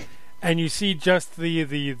 and you see just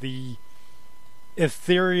the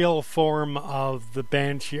ethereal form of the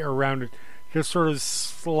banshee around it just sort of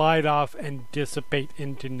slide off and dissipate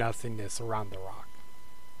into nothingness around the rock.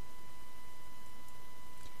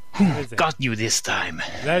 Got you this time.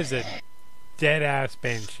 That is a dead-ass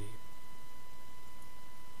banshee.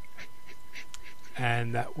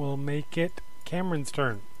 And that will make it Cameron's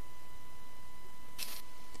turn.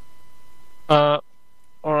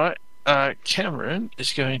 Alright. Cameron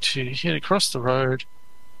is going to head across the road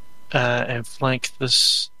and flank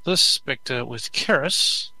this spectre with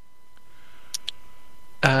Karis.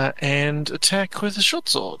 And attack with a short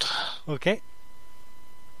sword. Okay.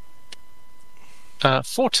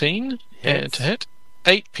 14 to hit.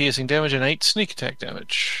 8 piercing damage and 8 sneak attack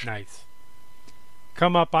damage. Nice.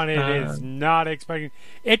 Come up on it is not expecting.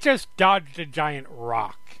 It just dodged a giant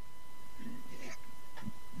rock.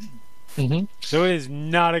 Mm-hmm. So it is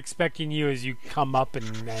not expecting you as you come up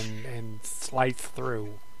and slice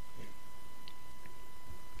through.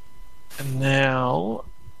 And now,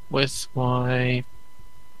 with my...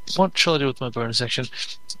 What shall I do with my bonus action?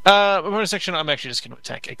 My bonus action, I'm actually just going to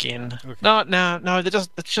attack again. Okay. No, that's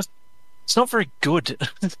just... It's not very good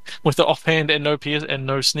with the offhand and no pierce and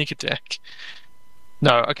no sneak attack.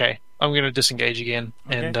 No, okay. I'm going to disengage again.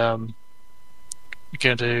 Okay. And we're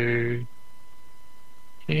going to...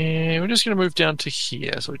 Yeah, we're just going to move down to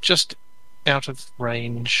here. So just out of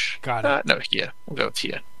range. Got it. No, here. We'll go with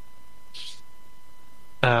here.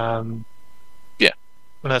 Yeah. And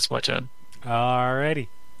that's my turn. Alrighty.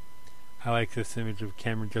 I like this image of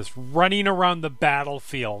Cameron just running around the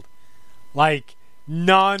battlefield. Like,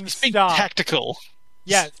 non-stop. Being tactical.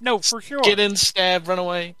 Yes, no, for sure. Get in, stab, run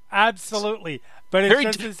away. Absolutely. But it's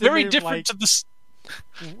just this very image different of, to this.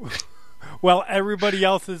 well, everybody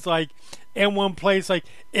else is like in one place, like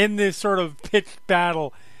in this sort of pitched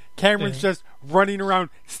battle. Cameron's just running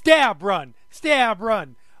around, stab, run,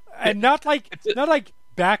 and not like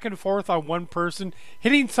back and forth on one person,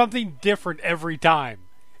 hitting something different every time.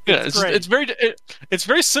 It's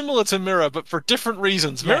very similar to Mira, but for different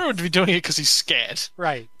reasons. Mira would be doing it because he's scared.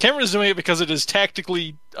 Right. Cameron's doing it because it is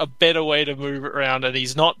tactically a better way to move around, and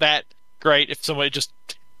he's not that great if somebody just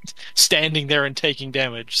standing there and taking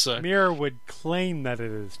damage. So Mira would claim that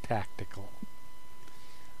it is tactical.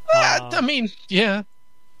 I mean, yeah.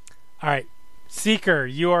 All right, Seeker,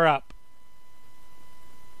 you are up.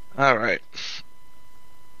 All right.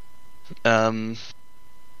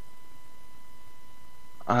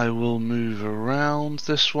 I will move around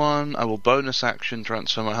this one. I will bonus action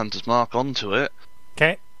transfer my Hunter's Mark onto it.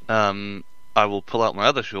 Okay. I will pull out my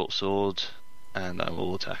other short sword, and I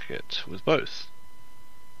will attack it with both.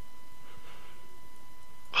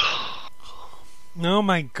 Oh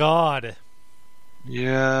my god.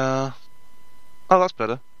 Yeah. Oh, that's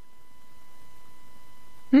better.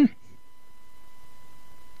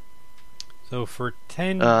 So for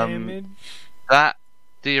 10 damage... That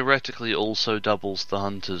theoretically also doubles the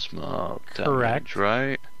Hunter's Mark Correct. damage,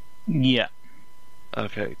 right? Yeah.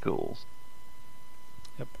 Okay, cool.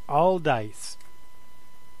 Yep, all dice.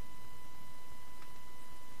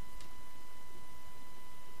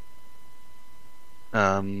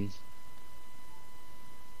 What?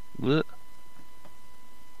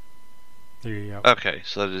 There you go. Okay,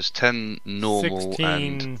 so that is 10 normal 16.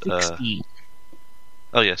 and... 16.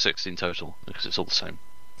 Oh yeah, 16 total, because it's all the same.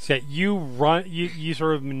 So you run, you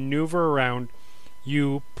sort of maneuver around,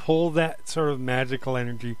 you pull that sort of magical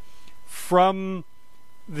energy from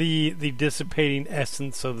the dissipating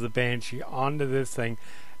essence of the Banshee onto this thing,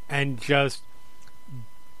 and just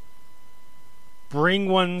bring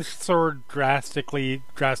one sword drastically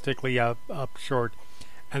up short,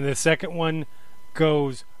 and the second one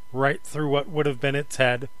goes right through what would have been its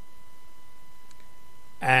head,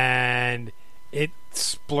 and it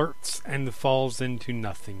splurts and falls into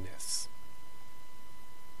nothingness.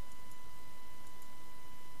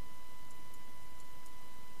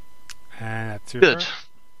 And that's your Good.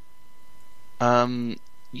 turn.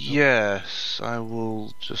 Yes, I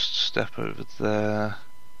will just step over there.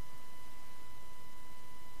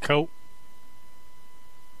 Cool.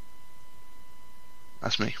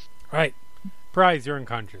 That's me. Right. Prize, you're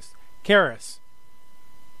unconscious. Karis.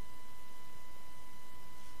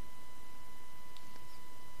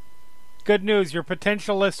 Good news, your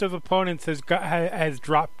potential list of opponents has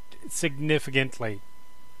dropped significantly.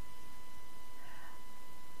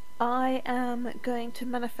 I am going to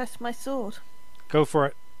manifest my sword. Go for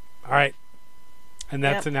it. All right. And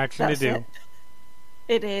that's Yep, an action to do.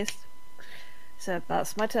 It is. So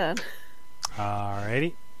that's my turn.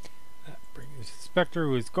 Alrighty. That brings us to Spectre,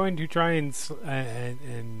 who is going to try and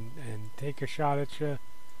take a shot at you.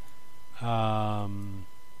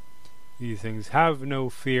 These things have no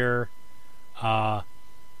fear, and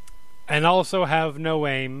also have no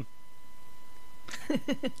aim,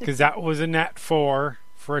 because that was a nat 4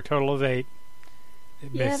 for a total of 8.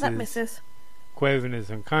 It misses. That misses. Quaven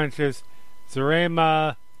is unconscious.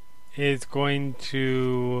 Zarema is going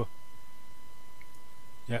to...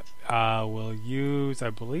 Yep, will use... I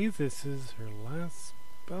believe this is her last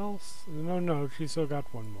spell. No, she's still got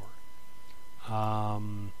one more.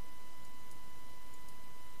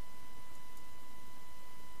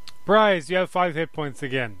 Bryce, you have 5 hit points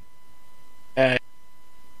again.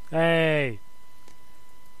 Hey!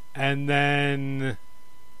 And then...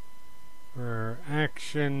 for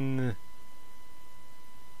action...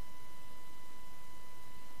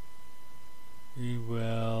 we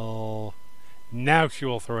will... Now she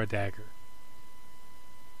will throw a dagger.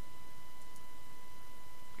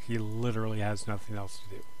 He literally has nothing else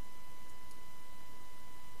to do.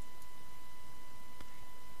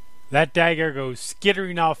 That dagger goes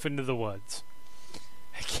skittering off into the woods.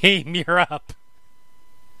 Game, you're up.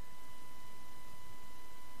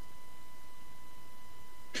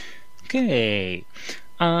 Okay.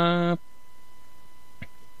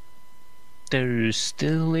 There's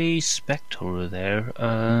still a spectre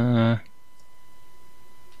there.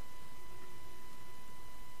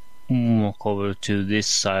 Walk over to this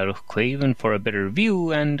side of Quaven for a better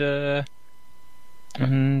view and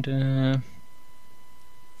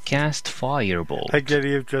cast Firebolt. I get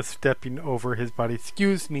you just stepping over his body.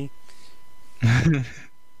 Excuse me.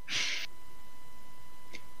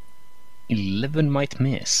 11 might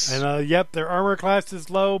miss. And yep, their armor class is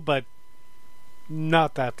low, but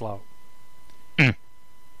not that low.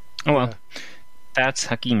 Oh well, that's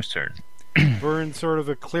Hakim's turn. Burn sort of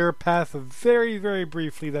a clear path of very, very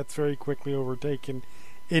briefly that's very quickly overtaken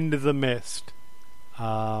into the mist.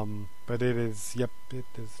 But it is, yep, it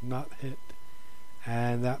does not hit.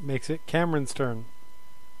 And that makes it Cameron's turn.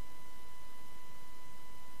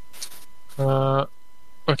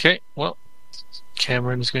 Okay, well,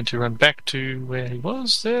 Cameron is going to run back to where he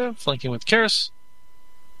was there, flanking with Karis,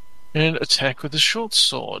 and attack with the short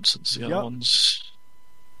sword since the other one's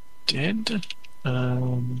dead.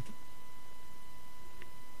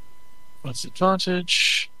 What's the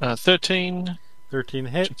advantage? 13. 13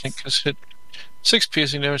 hits. Which I think has hit 6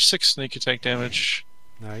 piercing damage, 6 sneak attack damage.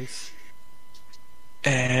 Nice.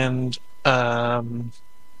 And,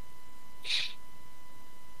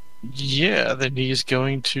 yeah, then he is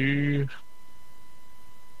going to...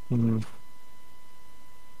 No,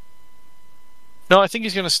 I think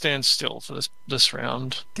he's going to stand still for this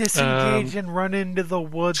round. Disengage and run into the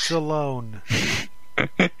woods alone.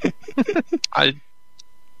 I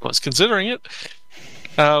was considering it.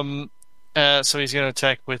 So he's going to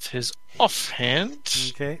attack with his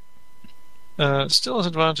offhand. Okay. Still has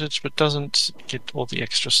advantage, but doesn't get all the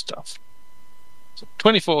extra stuff. So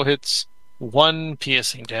 24 hits, 1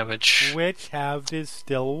 piercing damage. Which halved is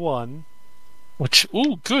still 1. Which,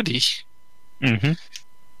 ooh, goody. Mm-hmm.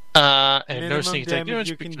 And Minimum no sneak attack damage damage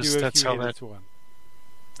you can because do if that's you how hit that is 1.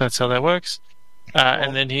 that's how that works.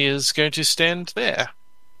 And then he is going to stand there.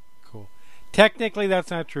 Cool. Technically, that's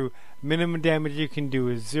not true. Minimum damage you can do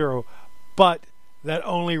is 0, but that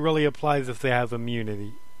only really applies if they have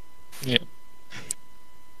immunity. Yeah.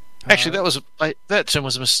 Actually, that turn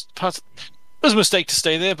was a mistake to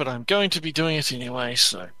stay there, but I'm going to be doing it anyway.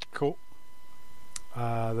 So cool.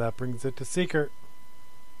 That brings it to Seeker.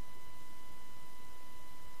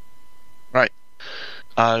 Right.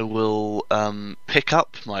 I will pick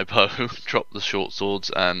up my bow, drop the short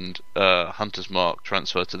swords, and Hunter's Mark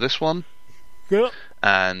transfer to this one. Yep.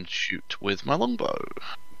 And shoot with my longbow.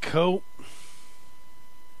 Cool.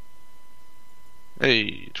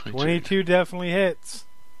 Hey, 22. 22 definitely hits.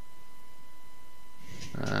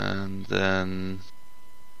 And then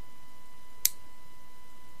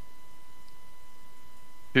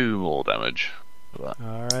 2 more damage.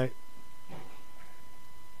 Alright.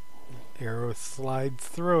 Arrow slides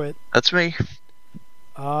through it. That's me.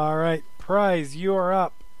 Alright, Prize, you are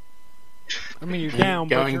up. I mean, you're down,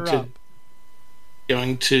 but you're up.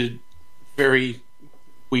 Going to very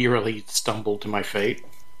wearily stumble to my feet.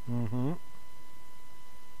 Mm-hmm.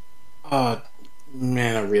 Oh,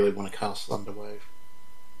 man, I really want to cast Thunderwave.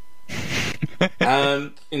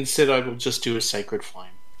 Instead, I will just do a sacred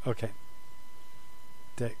flame. Okay.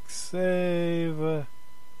 Dex save.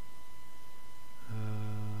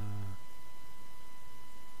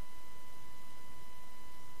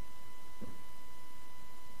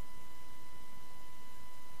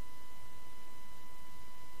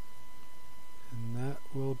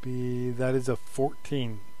 That is a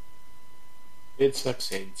 14. It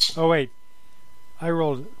succeeds. Oh, wait. I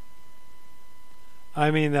rolled.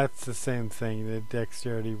 I mean, that's the same thing. The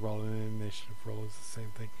dexterity roll and the initiative roll is the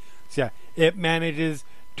same thing. So, yeah, it manages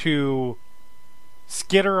to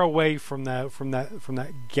skitter away from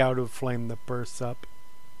that gout of flame that bursts up.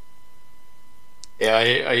 Yeah,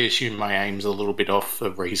 I assume my aim's a little bit off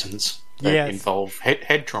for reasons that involve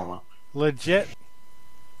head trauma. Legit.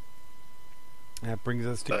 That brings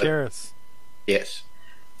us to Karis. Yes.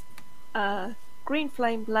 Green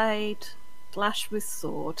flame blade, slash with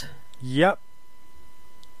sword. Yep.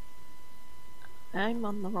 I'm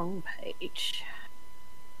on the wrong page.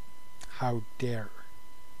 How dare.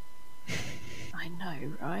 I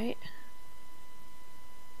know, right?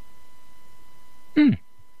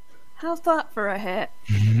 How's that for a hit?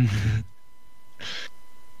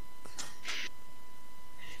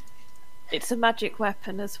 It's a magic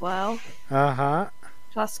weapon as well. Uh-huh.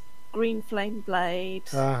 Plus green flame blade.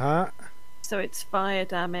 Uh-huh. So it's fire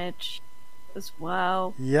damage as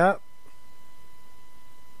well. Yep.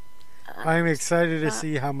 I'm excited to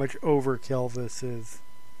see how much overkill this is.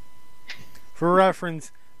 For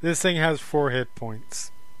reference, this thing has 4 hit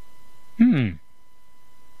points.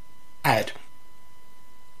 Add.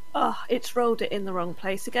 Oh, it's rolled it in the wrong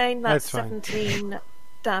place again. That's 17 fine.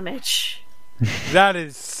 Damage. That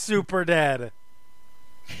is super dead.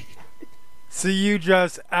 So you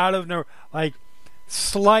just out of nowhere, like,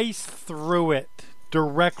 slice through it,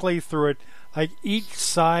 directly through it, like each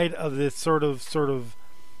side of this sort of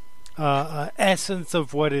essence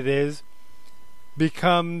of what it is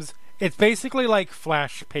becomes. It's basically like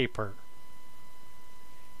flash paper.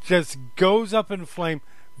 Just goes up in flame,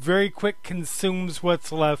 very quick consumes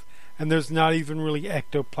what's left, and there's not even really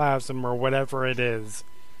ectoplasm or whatever it is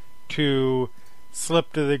to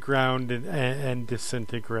slip to the ground and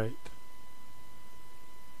disintegrate.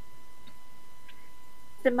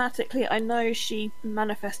 Thematically, I know she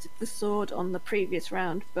manifested the sword on the previous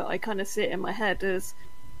round, but I kind of see it in my head as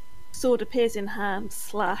sword appears in hand,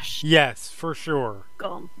 slash. Yes, for sure.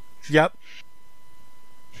 Gone. Yep.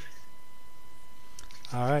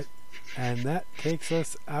 Alright. And that takes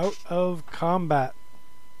us out of combat.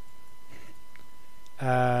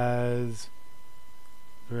 As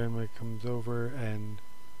Grandma comes over and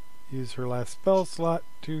uses her last spell slot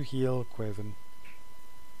to heal Quaven.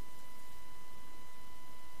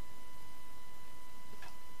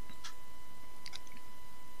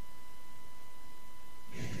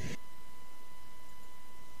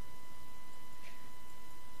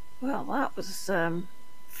 Well, that was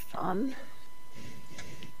fun.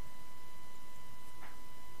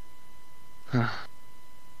 I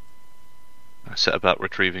set about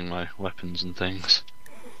retrieving my weapons and things.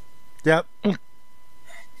 Yep.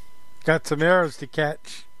 Got some arrows to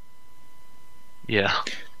catch. Yeah.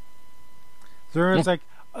 Zoran's like,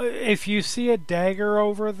 if you see a dagger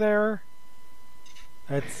over there,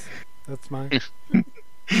 that's mine.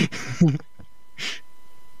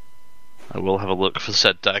 I will have a look for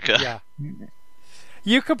said dagger. Yeah.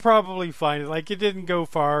 You could probably find it. Like, it didn't go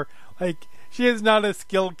far. Like, she is not a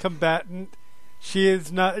skilled combatant. She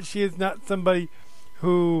is not somebody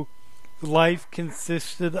who life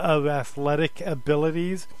consisted of athletic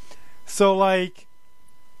abilities. So, like,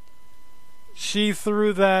 she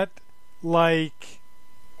threw that like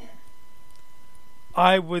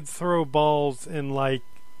I would throw balls in, like,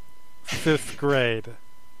 5th grade.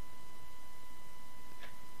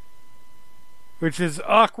 Which is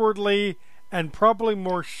awkwardly and probably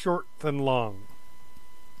more short than long.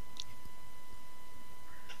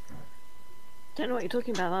 Don't know what you're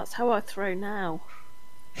talking about. That's how I throw now.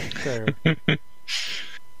 Fair.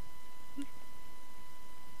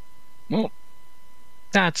 Well,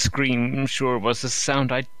 that scream sure was a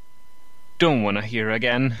sound I don't want to hear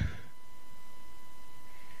again.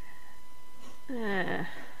 The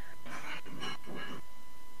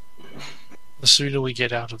sooner we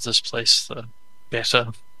get out of this place, the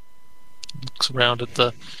better. Looks around at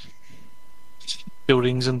the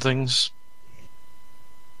buildings and things.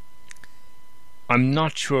 I'm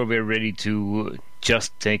not sure we're ready to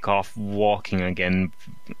just take off walking again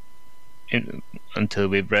until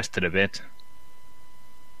we've rested a bit.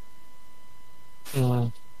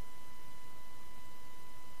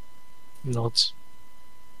 Nods.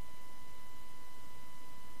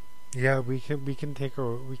 Yeah, we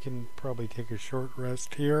can probably take a short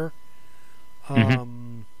rest here.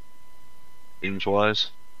 Seems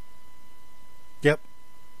wise. Yep.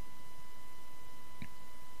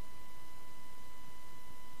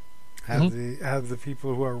 Have the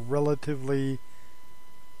people who are relatively,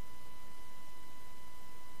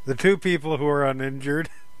 the two people who are uninjured.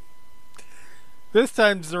 This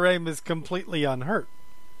time Zarem is completely unhurt.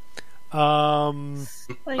 Must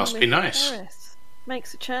be nice. Paris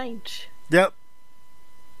makes a change. Yep.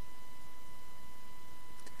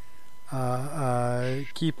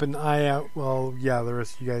 Keep an eye out while the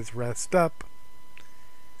rest of you guys rest up.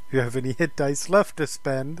 If you have any hit dice left to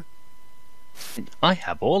spend. I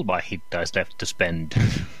have all my hit dice left to spend.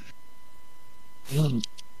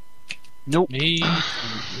 Nope. Me.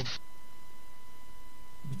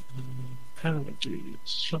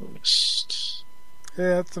 Penalties. List.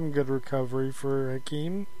 Yeah, that's some good recovery for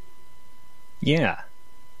Hakeem. Yeah.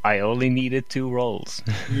 I only needed 2 rolls.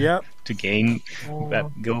 Yep. To gain,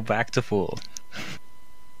 go back to full.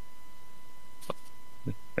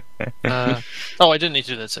 I didn't need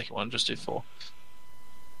to do that second one. Just do 4.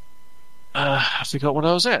 I forgot what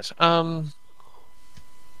I was at.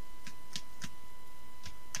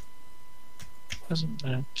 Wasn't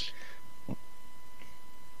that?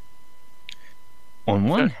 On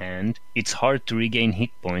one hand, it's hard to regain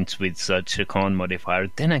hit points with such a con modifier.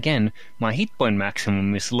 Then again, my hit point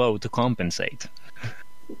maximum is low to compensate.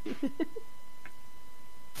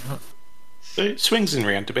 So swings and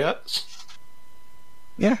roundabouts.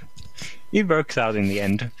 Yeah, it works out in the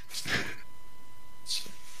end.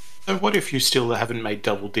 So what if you still haven't made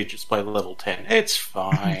double digits by level 10? It's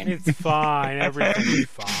fine. It's fine. Everything's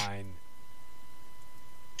fine.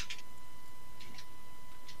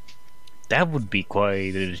 That would be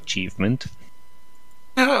quite an achievement.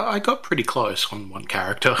 Yeah, I got pretty close on one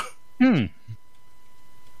character.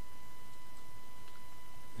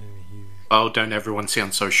 Oh, don't everyone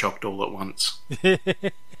sound so shocked all at once.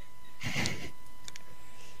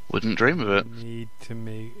 Wouldn't dream of it. Need to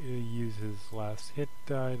use his last hit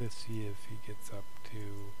die to see if he gets up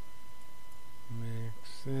to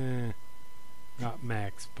max. Not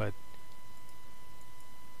max, but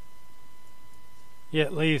he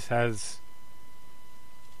at least has.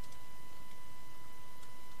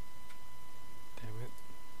 Damn it!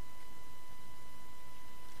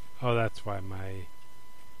 Oh, that's why my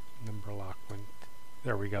number lock went.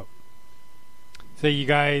 There we go. So you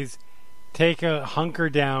guys take a hunker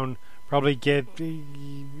down, probably get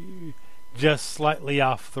just slightly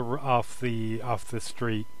off the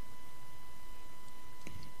street.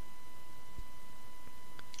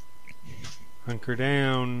 Hunker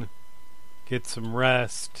down, get some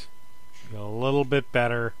rest, feel a little bit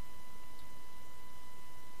better.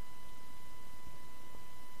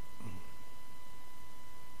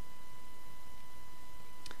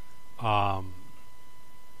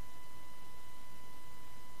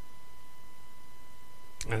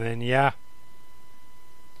 And then the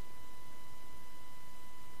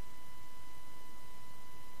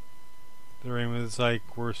ring was like,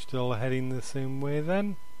 we're still heading the same way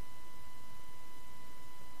then?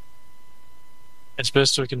 As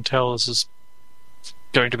best we can tell, this is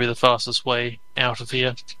going to be the fastest way out of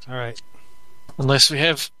here. Alright. Unless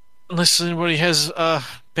anybody has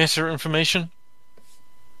better information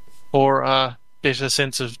or a better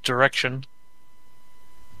sense of direction.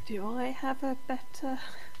 Do I have a better?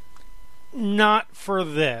 Not for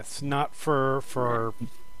this. Not for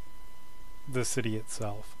the city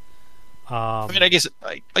itself. I mean, I guess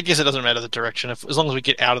it doesn't matter the direction. As long as we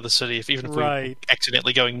get out of the city, even if we're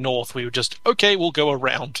accidentally going north, we would just we'll go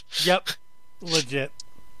around. Yep, legit.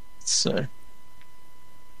 So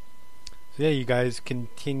yeah, you guys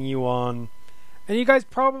continue on, and you guys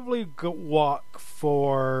probably walk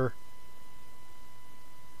for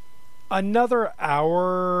another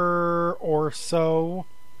hour or so.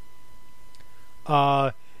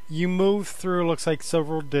 You move through, looks like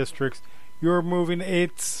several districts. You're moving.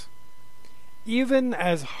 It's even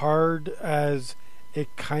as hard as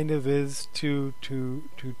it kind of is to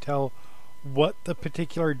tell what the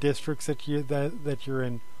particular districts that you're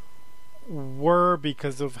in were,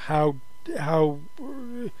 because of how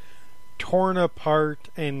torn apart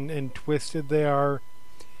and twisted they are.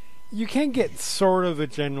 You can get sort of a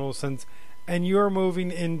general sense, and you're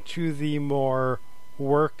moving into the more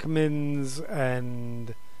workmen's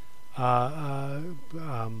and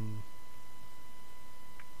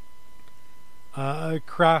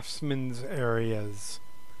craftsmen's areas,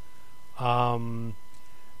 and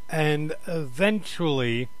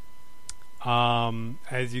eventually,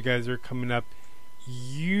 as you guys are coming up,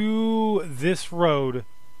 this road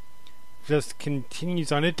just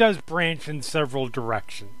continues on. It does branch in several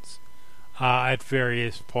directions at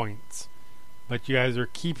various points, but you guys are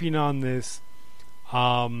keeping on this.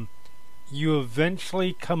 You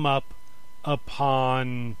eventually come up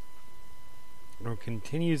upon, or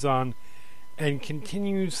continues on, and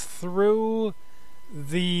continues through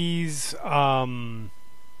these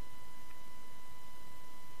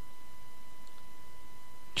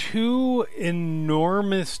two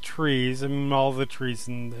enormous trees. I mean, all the trees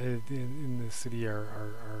in the city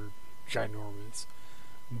are ginormous,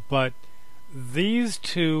 but these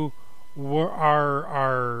two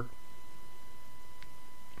are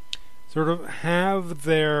sort of have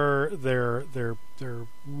their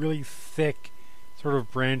really thick sort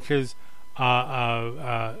of branches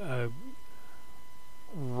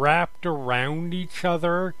wrapped around each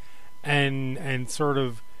other and sort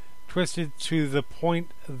of twisted to the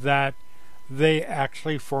point that they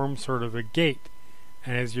actually form sort of a gate.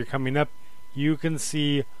 And as you're coming up, you can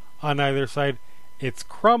see on either side it's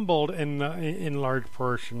crumbled in large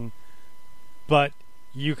portion, but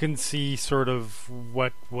you can see sort of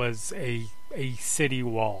what was a city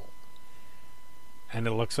wall. And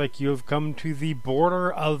it looks like you have come to the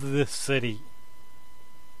border of the city.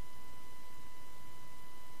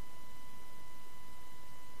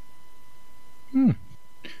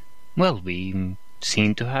 Well, we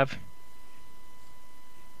seem to have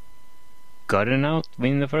gotten out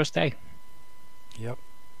within the first day. Yep.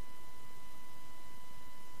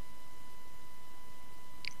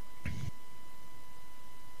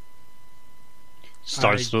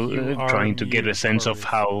 Starts trying to get a sense of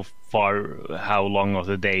how long of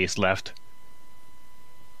the day is left.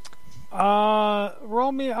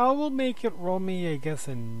 Roll me. I will make it. Roll me, I guess,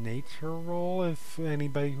 a nature roll if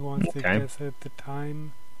anybody who wants to guess at the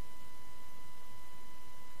time.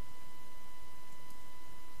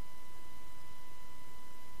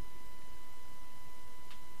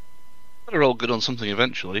 Better roll good on something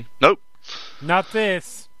eventually. Nope. Not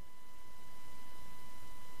this.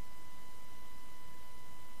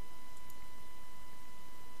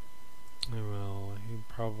 Well, he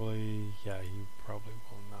probably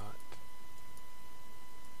will not.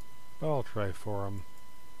 But I'll try for him.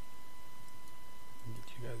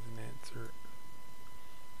 Get you guys an answer.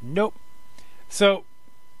 Nope. So,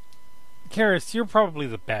 Karis, you're probably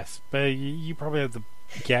the best, but you probably have the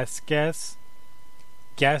guess.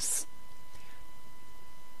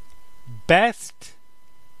 Best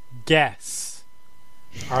guess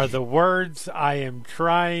are the words I am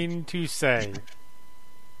trying to say.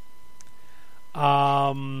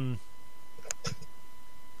 You're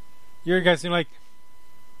guessing like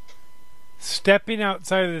stepping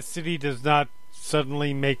outside of the city does not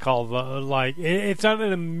suddenly make all the it's not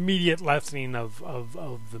an immediate lessening of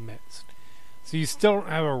the mist. So you still don't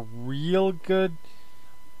have a real good,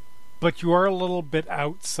 but you are a little bit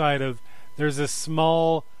outside of. There's a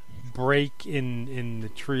small break in the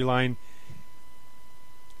tree line.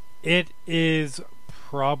 It is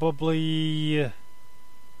probably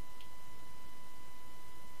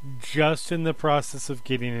just in the process of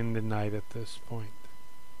getting into night at this point.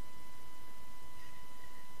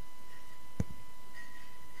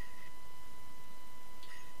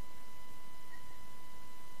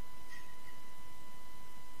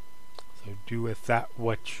 So do with that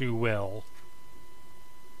what you will.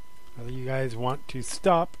 Whether you guys want to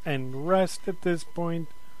stop and rest at this point,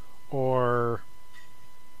 or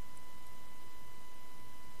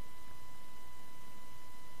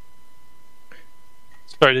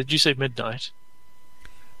Sorry, did you say midnight?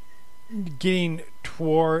 Getting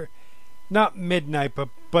toward, not midnight,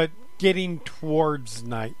 but getting towards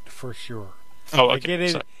night for sure. Oh,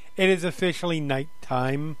 okay. It is officially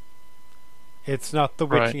nighttime. It's not the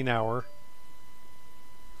witching hour.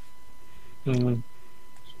 I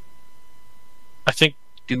think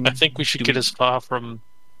we should get as far from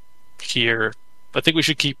here. I think we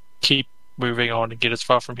should keep moving on and get as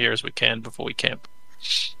far from here as we can before we camp.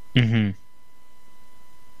 Mm-hmm.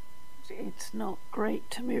 It's not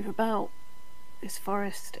great to move about this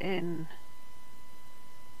forest in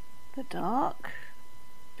the dark,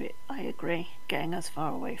 but I agree. Getting as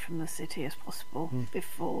far away from the city as possible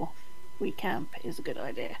before we camp is a good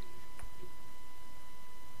idea.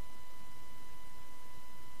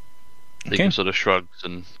 Deacon sort of shrugs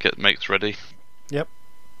and makes ready. Yep.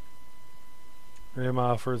 Rim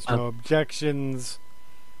offers no objections.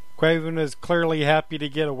 Quaven is clearly happy to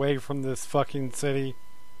get away from this fucking city.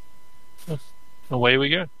 Away we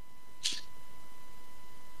go.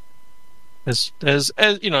 As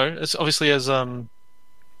you know, as obviously as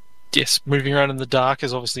yes, moving around in the dark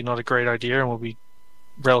is obviously not a great idea, and we'll be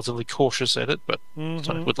relatively cautious at it. But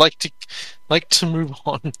I would like to move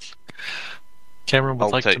on. Cameron would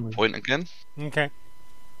I'll like to take move. point again. Okay.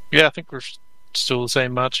 Yeah, I think we're still the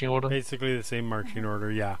same marching order. Basically the same marching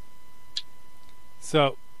order, yeah.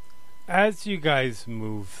 So, as you guys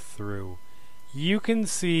move through, you can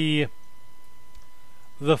see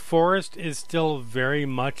the forest is still very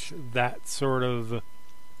much that sort of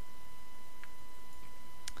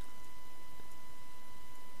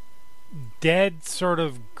dead, sort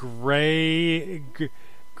of gray,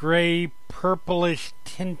 purplish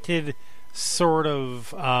tinted sort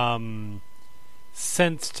of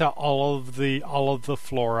sense to all of the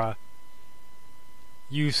flora.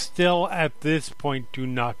 You still, at this point, do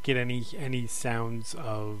not get any sounds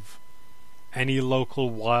of any local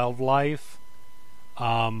wildlife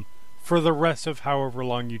for the rest of however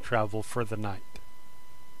long you travel for the night.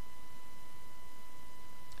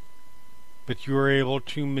 But you are able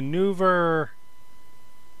to maneuver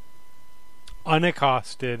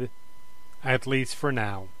unaccosted, at least for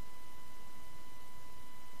now,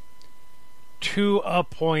 to a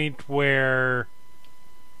point where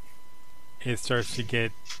it starts to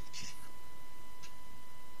get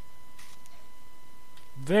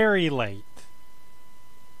very late.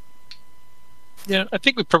 Yeah, I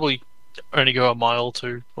think we probably only go a mile or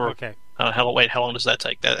two. Or Okay. how long does that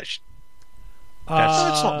take? That actually,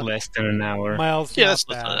 That's not less than an hour. Miles. yeah, not that's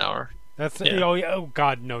less bad. than an hour. That's Yeah. oh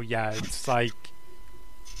god, no, yeah, it's like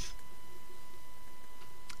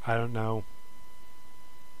I don't know,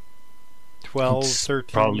 12, It's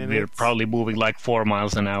 13 We're minutes. probably moving like 4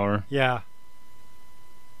 miles an hour. Yeah.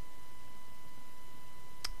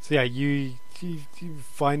 So yeah, you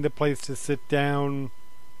find a place to sit down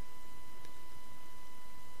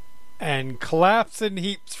and collapse in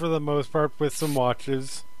heaps for the most part with some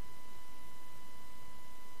watches.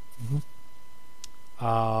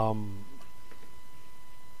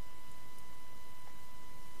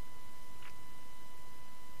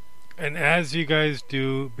 And as you guys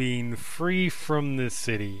do, being free from the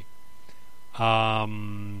city,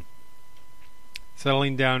 settling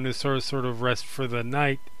down to sort of rest for the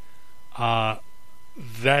night, that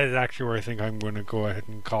is actually where I think I'm going to go ahead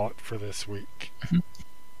and call it for this week.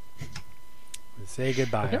 Say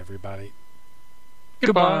goodbye, Okay. everybody.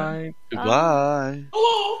 Goodbye. Goodbye.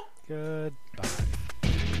 Hello. Good.